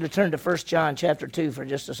us, I want you to turn to 1 John chapter 2 for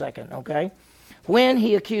just a second, okay? When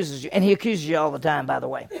he accuses you, and he accuses you all the time, by the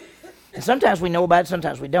way. And sometimes we know about it,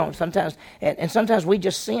 sometimes we don't. Sometimes we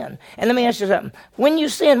just sin. And let me ask you something. When you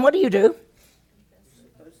sin, what do you do?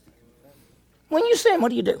 When you sin, what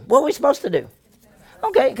do you do? What are we supposed to do?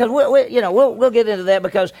 Okay, because we'll get into that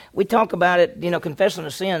because we talk about it. Confessing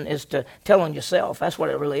a sin is to tell on yourself. That's what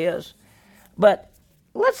it really is. But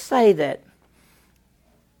let's say that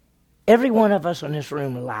every one of us in this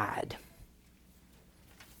room lied.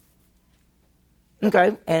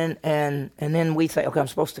 Okay, and then we say, okay, I'm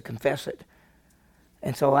supposed to confess it.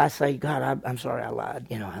 And so I say, God, I'm sorry I lied.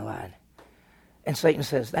 I lied. And Satan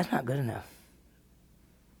says, that's not good enough.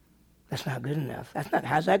 That's not good enough.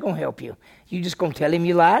 How's that going to help you? You just going to tell him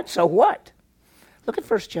you lied? So what? Look at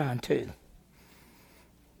 1 John 2,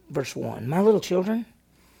 verse 1. My little children,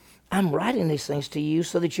 I'm writing these things to you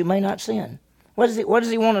so that you may not sin. What does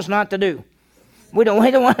he want us not to do? We don't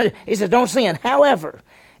want to. He says, don't sin. However,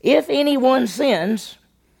 if anyone sins,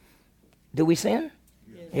 do we sin?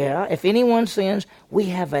 Yes. Yeah. If anyone sins, we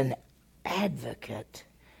have an advocate,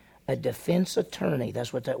 a defense attorney.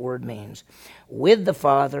 That's what that word means. With the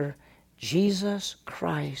Father, Jesus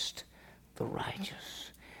Christ the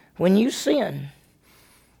righteous. When you sin,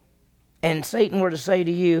 and Satan were to say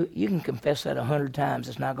to you, you can confess that 100 times,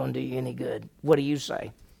 it's not going to do you any good. What do you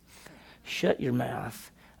say? Shut your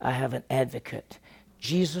mouth. I have an advocate,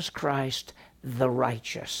 Jesus Christ the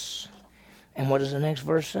righteous. And what does the next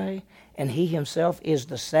verse say? And he himself is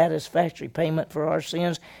the satisfactory payment for our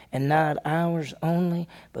sins, and not ours only,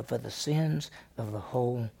 but for the sins of the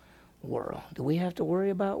whole world. Do we have to worry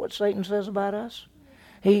about what Satan says about us?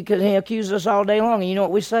 He accuses us all day long, and you know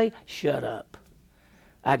what we say? Shut up.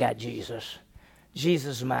 I got Jesus.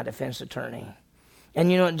 Jesus is my defense attorney.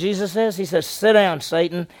 And you know what Jesus says? He says, sit down,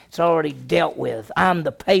 Satan. It's already dealt with. I'm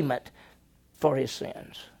the payment for his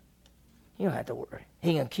sins. You don't have to worry.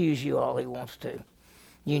 He can accuse you all he wants to.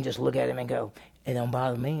 You can just look at him and go, it don't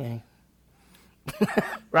bother me any.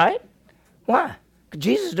 Right? Why? Because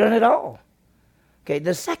Jesus done it all. Okay,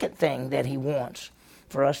 the second thing that he wants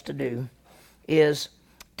for us to do is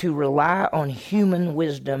to rely on human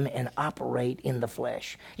wisdom and operate in the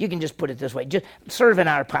flesh. You can just put it this way. Just serve in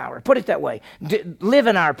our power. Put it that way. Live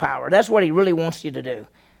in our power. That's what he really wants you to do.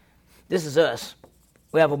 This is us.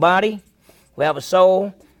 We have a body. We have a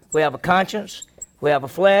soul. We have a conscience. We have a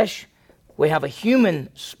flesh. We have a human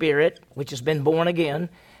spirit, which has been born again.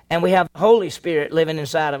 And we have the Holy Spirit living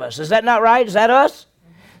inside of us. Is that not right? Is that us?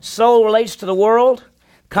 Soul relates to the world.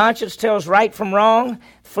 Conscience tells right from wrong.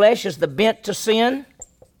 Flesh is the bent to sin.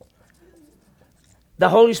 The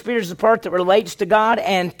Holy Spirit is the part that relates to God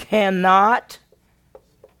and cannot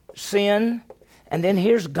sin. And then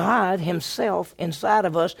here's God himself inside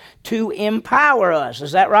of us to empower us.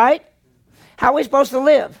 Is that right? How are we supposed to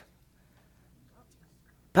live?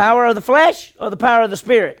 Power of the flesh or the power of the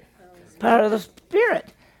Spirit? Power of the Spirit.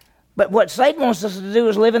 But what Satan wants us to do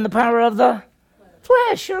is live in the power of the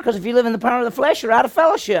flesh. Sure, because if you live in the power of the flesh, you're out of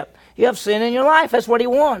fellowship. You have sin in your life. That's what he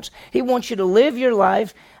wants. He wants you to live your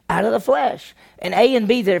life out of the flesh. And A and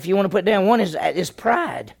B there, if you want to put down, one is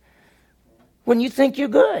pride. When you think you're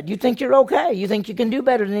good, you think you're okay, you think you can do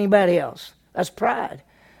better than anybody else. That's pride.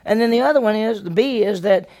 And then the other one is, the B is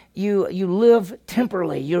that you live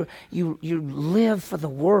temporally. You live for the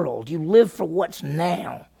world. You live for what's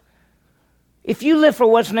now. If you live for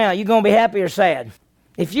what's now, you're going to be happy or sad.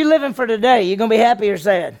 If you're living for today, you're going to be happy or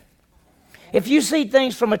sad. If you see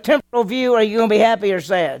things from a temporal view, are you going to be happy or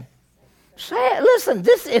sad? Sad. Listen,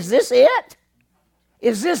 is this it?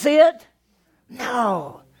 Is this it?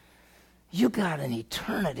 No. You got an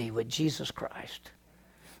eternity with Jesus Christ.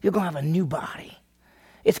 You're going to have a new body.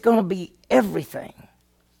 It's going to be everything.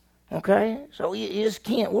 Okay? So you just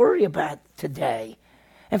can't worry about today.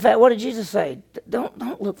 In fact, what did Jesus say?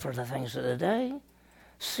 Don't look for the things of the day.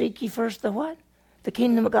 Seek ye first the what? The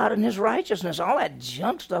kingdom of God and his righteousness. All that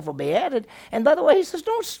junk stuff will be added. And by the way, he says,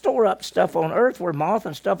 don't store up stuff on earth where moth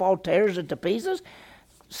and stuff all tears it to pieces.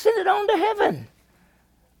 Send it on to heaven.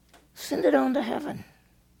 Send it on to heaven.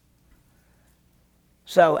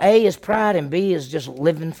 So A is pride and B is just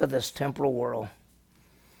living for this temporal world.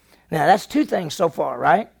 Now, that's two things so far,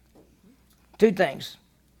 right? Two things.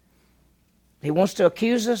 He wants to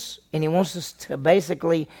accuse us, and he wants us to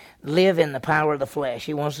basically live in the power of the flesh.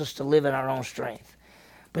 He wants us to live in our own strength.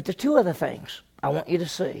 But there are two other things I want you to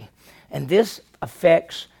see, and this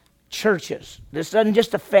affects churches. This doesn't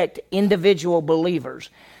just affect individual believers.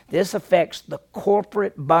 This affects the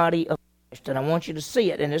corporate body of Christ, and I want you to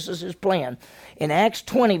see it, and this is his plan. In Acts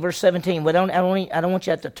 20, verse 17, I don't want you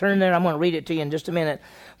to have to turn there. I'm going to read it to you in just a minute.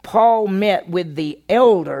 Paul met with the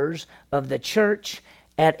elders of the church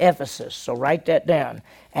at Ephesus. So write that down.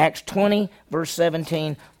 Acts 20, verse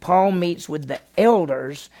 17, Paul meets with the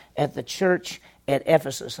elders at the church at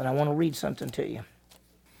Ephesus. And I want to read something to you.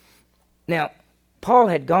 Now, Paul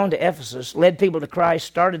had gone to Ephesus, led people to Christ,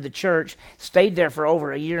 started the church, stayed there for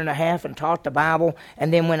over a year and a half and taught the Bible,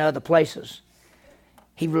 and then went other places.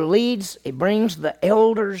 He brings the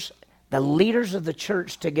elders, the leaders of the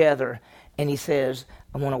church together, and he says,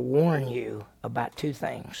 I want to warn you about two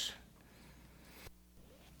things.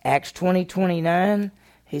 Acts 20:29,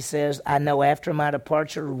 he says, I know after my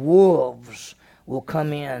departure, wolves will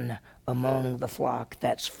come in among the flock.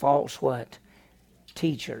 That's false what?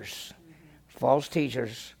 Teachers. False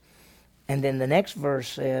teachers. And then the next verse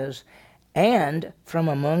says, and from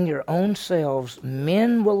among your own selves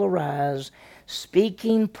men will arise,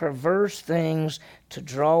 speaking perverse things to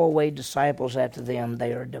draw away disciples after them.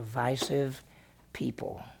 They are divisive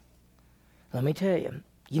people. Let me tell you,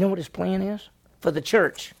 you know what his plan is? For the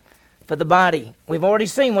church, for the body. We've already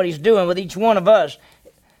seen what he's doing with each one of us.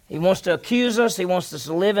 He wants to accuse us. He wants us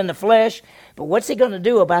to live in the flesh. But what's he going to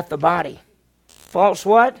do about the body? False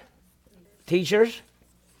what? Teachers.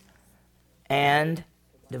 And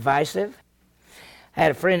divisive. I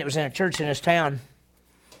had a friend that was in a church in this town.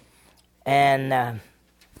 And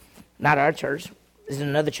not our church. This is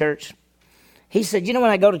another church. He said, you know when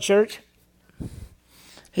I go to church?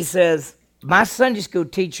 He says, my Sunday school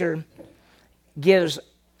teacher gives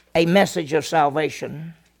a message of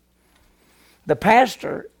salvation. The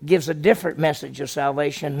pastor gives a different message of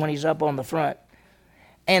salvation when he's up on the front.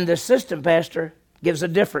 And the assistant pastor gives a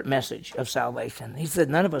different message of salvation. He said,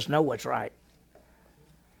 none of us know what's right.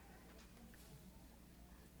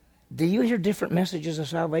 Do you hear different messages of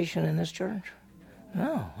salvation in this church?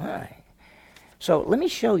 No. Why? So let me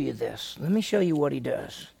show you this. Let me show you what he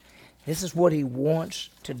does. This is what he wants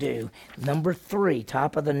to do. Number 3,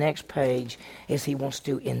 top of the next page, is he wants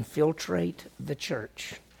to infiltrate the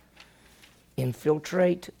church.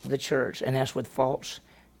 Infiltrate the church, and that's with false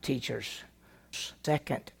teachers. 2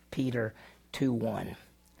 Peter 2:1.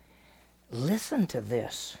 Listen to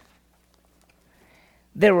this.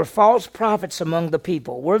 There were false prophets among the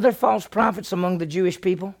people. Were there false prophets among the Jewish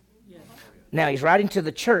people? Yes. Now he's writing to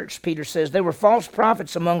the church. Peter says, there were false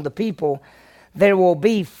prophets among the people. There will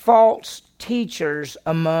be false teachers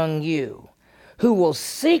among you who will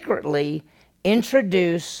secretly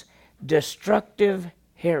introduce destructive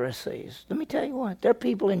heresies. Let me tell you what, there are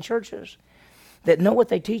people in churches that know what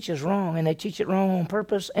they teach is wrong, and they teach it wrong on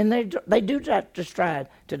purpose, and they do just try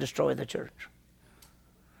to destroy the church.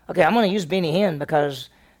 Okay, I'm going to use Benny Hinn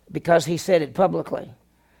because he said it publicly.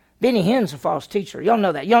 Benny Hinn's a false teacher. Y'all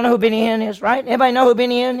know that. Y'all know who Benny Hinn is, right? Anybody know who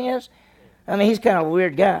Benny Hinn is? I mean, he's kind of a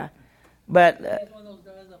weird guy. But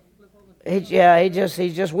he's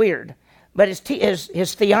just weird. But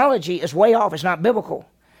his theology is way off. It's not biblical.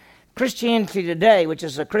 Christianity Today, which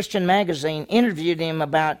is a Christian magazine, interviewed him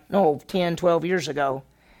about 10, 12 years ago.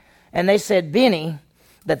 And they said, Benny,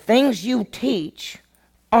 the things you teach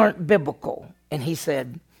aren't biblical. And he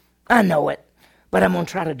said, I know it, but I'm going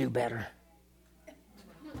to try to do better.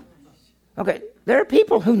 Okay, there are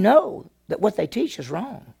people who know that what they teach is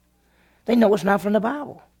wrong. They know it's not from the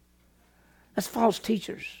Bible. That's false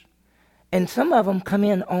teachers. And some of them come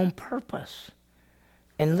in on purpose.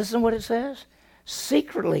 And listen to what it says.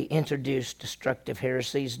 Secretly introduce destructive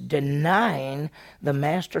heresies, denying the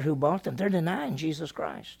master who bought them. They're denying Jesus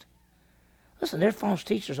Christ. Listen, they're false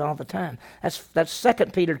teachers all the time. That's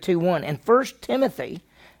 2 Peter 2:1. And 1 Timothy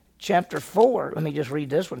chapter 4, let me just read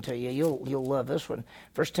this one to you. You'll love this one.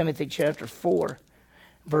 1 Timothy chapter 4,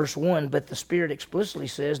 verse 1, but the Spirit explicitly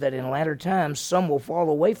says that in latter times some will fall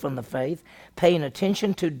away from the faith, paying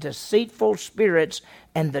attention to deceitful spirits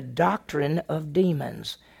and the doctrine of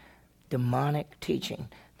demons. Demonic teaching.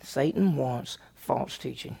 Satan wants false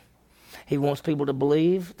teaching. He wants people to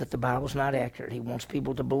believe that the Bible's not accurate. He wants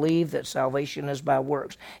people to believe that salvation is by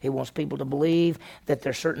works. He wants people to believe that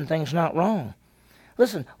there's certain things not wrong.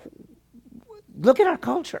 Listen, look at our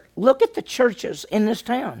culture. Look at the churches in this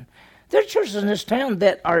town. There are churches in this town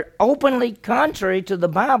that are openly contrary to the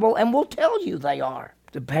Bible and will tell you they are.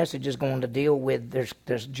 The passage is going to deal with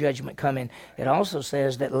there's judgment coming. It also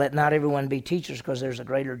says that let not everyone be teachers because there's a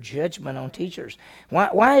greater judgment on teachers.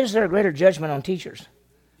 Why is there a greater judgment on teachers?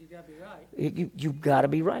 You got to be right. You've got to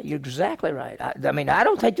be right. You're exactly right. I mean, I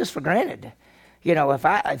don't take this for granted. You know, if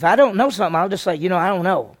I don't know something, I'll just say, I don't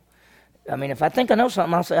know. I mean, if I think I know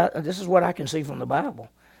something, I'll say, this is what I can see from the Bible.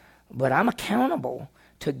 But I'm accountable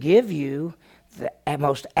to give you the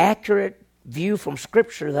most accurate view from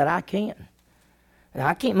Scripture that I can. And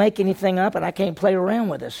I can't make anything up, and I can't play around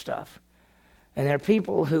with this stuff. And there are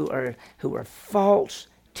people who are false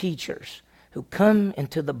teachers who come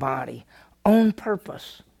into the body on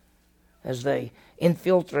purpose as they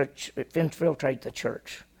infiltrate the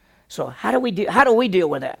church. So how do we deal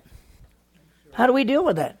with that? How do we deal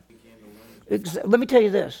with that? Let me tell you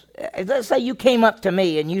this. Let's say you came up to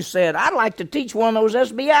me and you said, I'd like to teach one of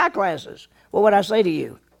those SBI classes. What would I say to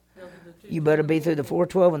you? You better be through the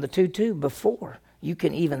 412 and the 22 before you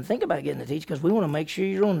can even think about getting to teach, because we want to make sure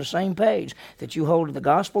you're on the same page, that you hold the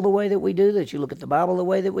gospel the way that we do, that you look at the Bible the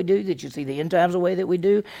way that we do, that you see the end times the way that we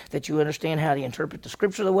do, that you understand how to interpret the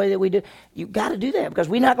Scripture the way that we do. You've got to do that, because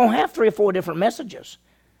we're not going to have 3 or 4 different messages.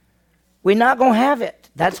 We're not going to have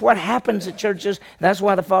it. That's what happens at churches. That's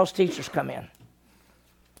why the false teachers come in.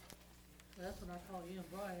 That's when I call you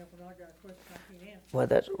and Brian up when I got a question I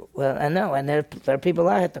can't answer. Well, I know, and there are people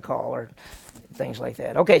I have to call or things like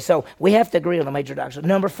that. Okay, so we have to agree on the major doctrines.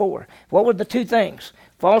 Number 4, what were the 2 things?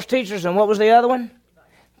 False teachers, and what was the other one?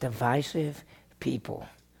 Divisive people.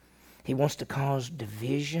 He wants to cause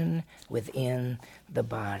division within the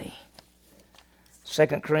body. 2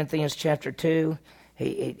 Corinthians chapter 2,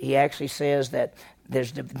 he actually says that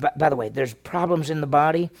by the way, there's problems in the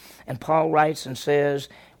body, and Paul writes and says,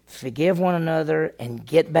 forgive one another and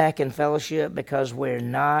get back in fellowship, because we're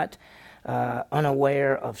not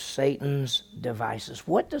unaware of Satan's devices.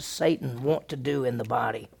 What does Satan want to do in the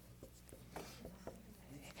body?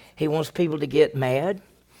 He wants people to get mad.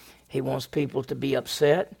 He wants people to be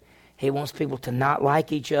upset. He wants people to not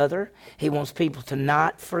like each other. He wants people to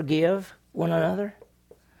not forgive one another.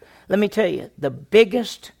 Let me tell you, the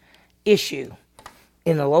biggest issue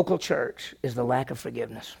in the local church is the lack of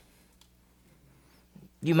forgiveness.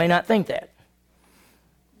 You may not think that,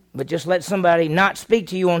 but just let somebody not speak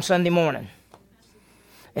to you on Sunday morning,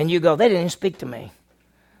 and you go, they didn't speak to me.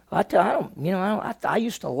 I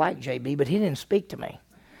used to like JB, but he didn't speak to me.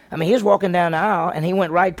 I mean, he was walking down the aisle, and he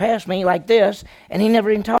went right past me like this, and he never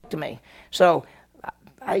even talked to me. So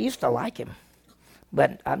I used to like him.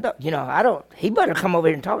 But he better come over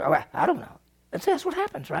here and talk. I don't know. That's what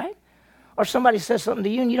happens, right? Or somebody says something to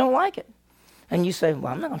you and you don't like it. And you say,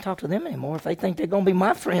 well, I'm not going to talk to them anymore. If they think they're going to be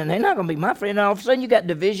my friend, they're not going to be my friend. And all of a sudden you got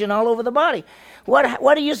division all over the body. What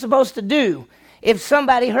are you supposed to do if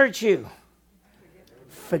somebody hurts you?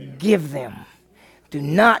 Forgive them. Do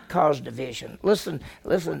not cause division. Listen,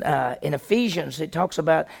 in Ephesians, it talks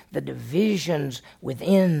about the divisions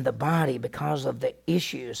within the body because of the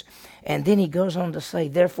issues. And then he goes on to say,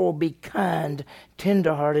 therefore be kind,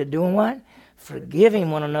 tenderhearted, doing what?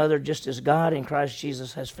 Forgiving one another just as God in Christ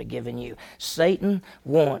Jesus has forgiven you. Satan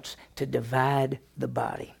wants to divide the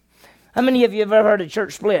body. How many of you have ever heard of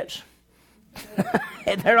church splits?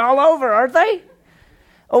 They're all over, aren't they?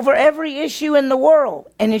 Over every issue in the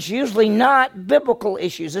world. And it's usually not biblical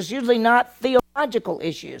issues. It's usually not theological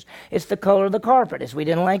issues. It's the color of the carpet. It's we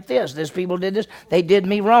didn't like this. These people did this. They did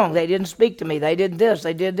me wrong. They didn't speak to me. They did this.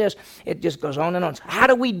 They did this. It just goes on and on. So how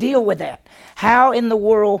do we deal with that? How in the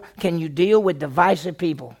world can you deal with divisive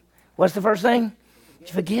people? What's the first thing?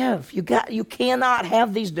 Forgive. You cannot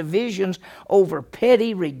have these divisions over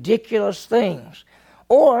petty, ridiculous things.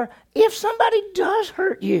 Or if somebody does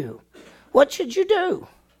hurt you, what should you do?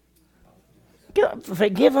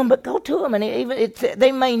 Forgive them, but go to them, and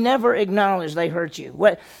they may never acknowledge they hurt you.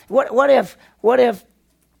 What if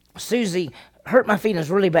Susie hurt my feelings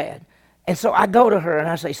really bad, and so I go to her and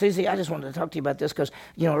I say, Susie, I just wanted to talk to you about this because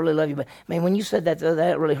I really love you, but man, when you said that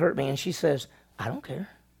really hurt me, and she says, I don't care.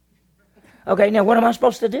 Okay, now what am I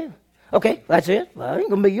supposed to do? Okay, that's it. Well, I ain't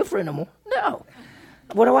gonna be your friend no more. No.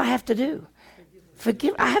 What do I have to do?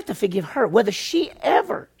 Forgive. I have to forgive her, whether she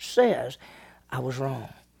ever says I was wrong.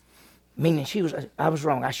 Meaning I was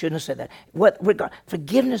wrong. I shouldn't have said that.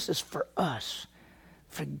 Forgiveness is for us.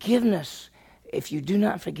 Forgiveness, if you do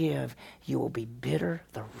not forgive, you will be bitter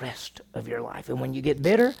the rest of your life. And when you get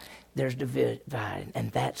bitter, there's divide, and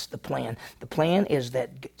that's the plan. The plan is that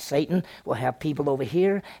Satan will have people over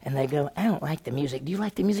here, and they go, I don't like the music. Do you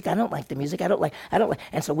like the music? I don't like the music. I don't like.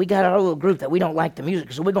 And so we got our little group that we don't like the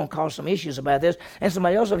music, so we're going to cause some issues about this. And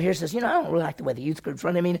somebody else over here says, I don't really like the way the youth group's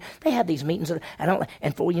running. I mean, they have these meetings, that I don't like.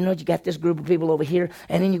 And for you got this group of people over here,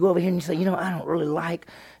 and then you go over here and you say, I don't really like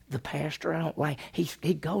the pastor. I don't like,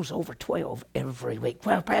 he goes over 12 every week.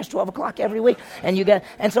 Well, past 12 o'clock every week. And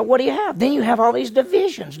so what do you have? Then you have all these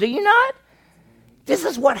divisions. Do you not? This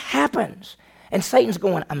is what happens. And Satan's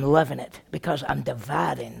going, I'm loving it because I'm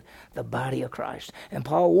dividing the body of Christ. And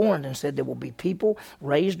Paul warned and said there will be people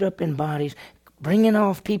raised up in bodies, bringing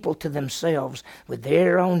off people to themselves with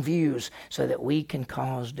their own views so that we can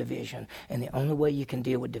cause division. And the only way you can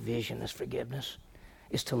deal with division is forgiveness,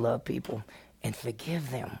 is to love people and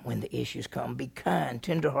forgive them when the issues come. Be kind,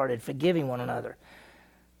 tenderhearted, forgiving one another.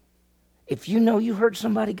 If you know you hurt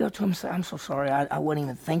somebody, go to them and say, I'm so sorry. I wasn't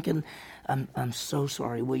even thinking. I'm so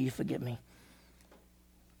sorry. Will you forgive me?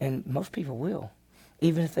 And most people will.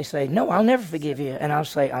 Even if they say, no, I'll never forgive you. And I'll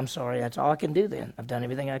say, I'm sorry. That's all I can do then. I've done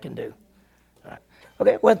everything I can do. All right.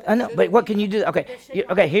 Okay, well, I know, but what can you do?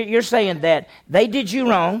 Okay, you're saying that they did you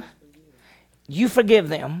wrong. You forgive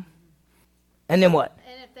them. And then what?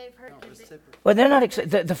 And if they've hurt you, well, they're not.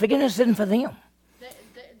 The forgiveness isn't for them.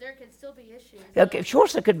 There could still be issues. Okay, of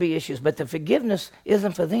course there could be issues, but the forgiveness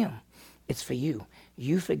isn't for them. It's for you.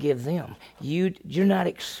 You forgive them. You're not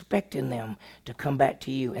expecting them to come back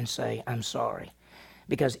to you and say, I'm sorry.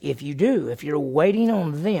 Because if you do, if you're waiting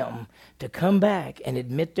on them to come back and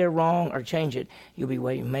admit they're wrong or change it, you'll be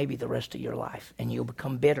waiting maybe the rest of your life, and you'll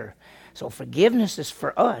become bitter. So forgiveness is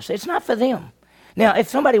for us. It's not for them. Now, if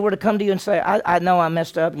somebody were to come to you and say, I know I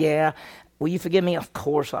messed up, yeah, will you forgive me? Of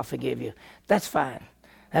course I'll forgive you. That's fine.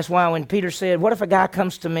 That's why when Peter said, what if a guy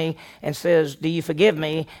comes to me and says, do you forgive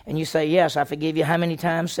me? And you say, yes, I forgive you. How many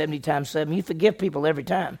times? 70 times 7. You forgive people every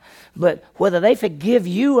time. But whether they forgive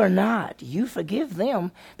you or not, you forgive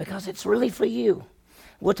them because it's really for you.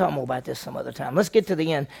 We'll talk more about this some other time. Let's get to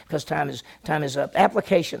the end because time is up.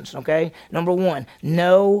 Applications, okay? Number 1,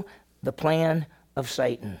 know the plan of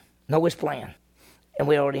Satan. Know his plan. And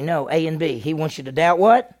we already know A and B. He wants you to doubt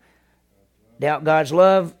what? Doubt God's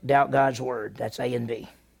love, doubt God's word. That's A and B.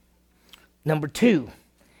 Number 2,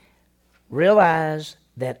 realize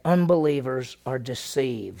that unbelievers are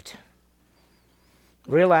deceived.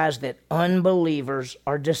 Realize that unbelievers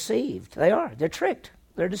are deceived. They are. They're tricked.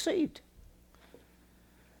 They're deceived.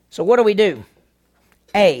 So what do we do?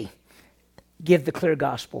 A, give the clear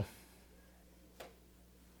gospel.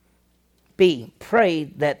 B, pray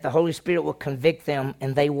that the Holy Spirit will convict them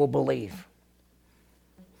and they will believe.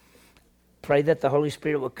 Pray that the Holy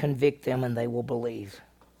Spirit will convict them and they will believe.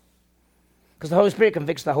 Because the Holy Spirit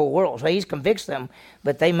convicts the whole world. So he convicts them,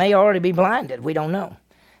 but they may already be blinded. We don't know.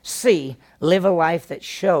 C, live a life that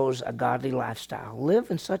shows a godly lifestyle.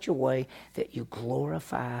 Live in such a way that you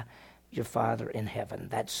glorify your Father in heaven.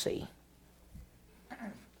 That's C.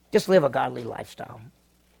 Just live a godly lifestyle.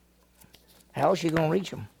 How else are you going to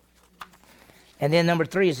reach them? And then number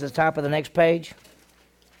 3 is at the top of the next page.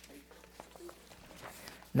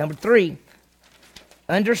 Number 3,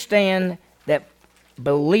 understand that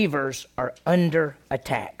believers are under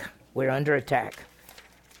attack. We're under attack.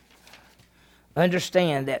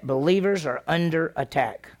 Understand that believers are under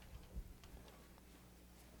attack.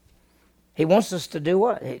 He wants us to do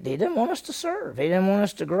what? He didn't want us to serve. He didn't want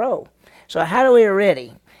us to grow. So how do we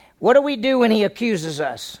ready? What do we do when he accuses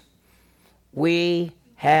us? We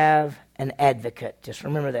have an advocate. Just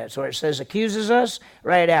remember that. So it says accuses us,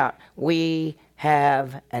 write it out. We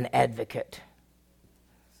have an advocate.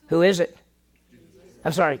 Who is it?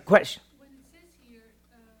 I'm sorry, question. When it says here,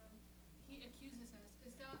 he accuses us,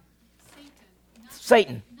 is that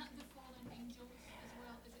Satan? Satan. Not the fallen angels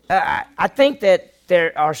as well? Is it I think that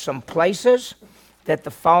there are some places that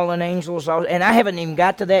the fallen angels are, and I haven't even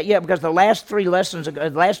got to that yet because the last two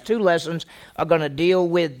lessons are going to deal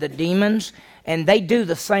with the demons, and they do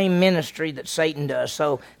the same ministry that Satan does,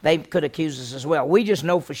 so they could accuse us as well. We just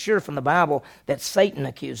know for sure from the Bible that Satan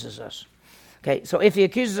accuses us. Okay, so if he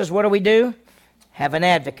accuses us, what do? Have an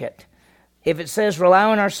advocate. If it says rely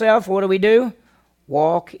on ourselves, what do?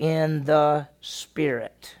 Walk in the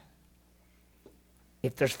Spirit.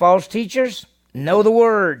 If there's false teachers, know the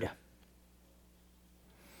Word.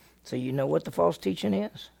 So you know what the false teaching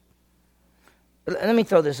is? Let me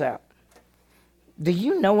throw this out. Do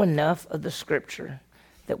you know enough of the Scripture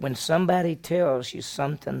that when somebody tells you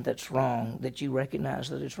something that's wrong, that you recognize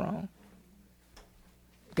that it's wrong?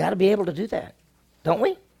 Got to be able to do that, don't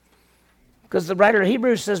we? Because the writer of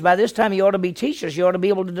Hebrews says by this time you ought to be teachers. You ought to be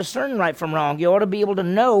able to discern right from wrong. You ought to be able to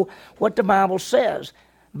know what the Bible says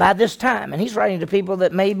by this time. And he's writing to people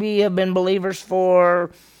that maybe have been believers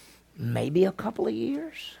for maybe a couple of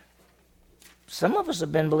years. Some of us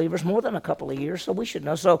have been believers more than a couple of years, so we should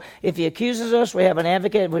know. So if he accuses us, we have an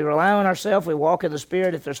advocate. We rely on ourselves. We walk in the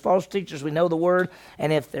Spirit. If there's false teachers, we know the Word.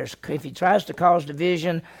 And if he tries to cause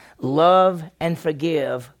division, love and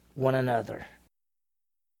forgive one another.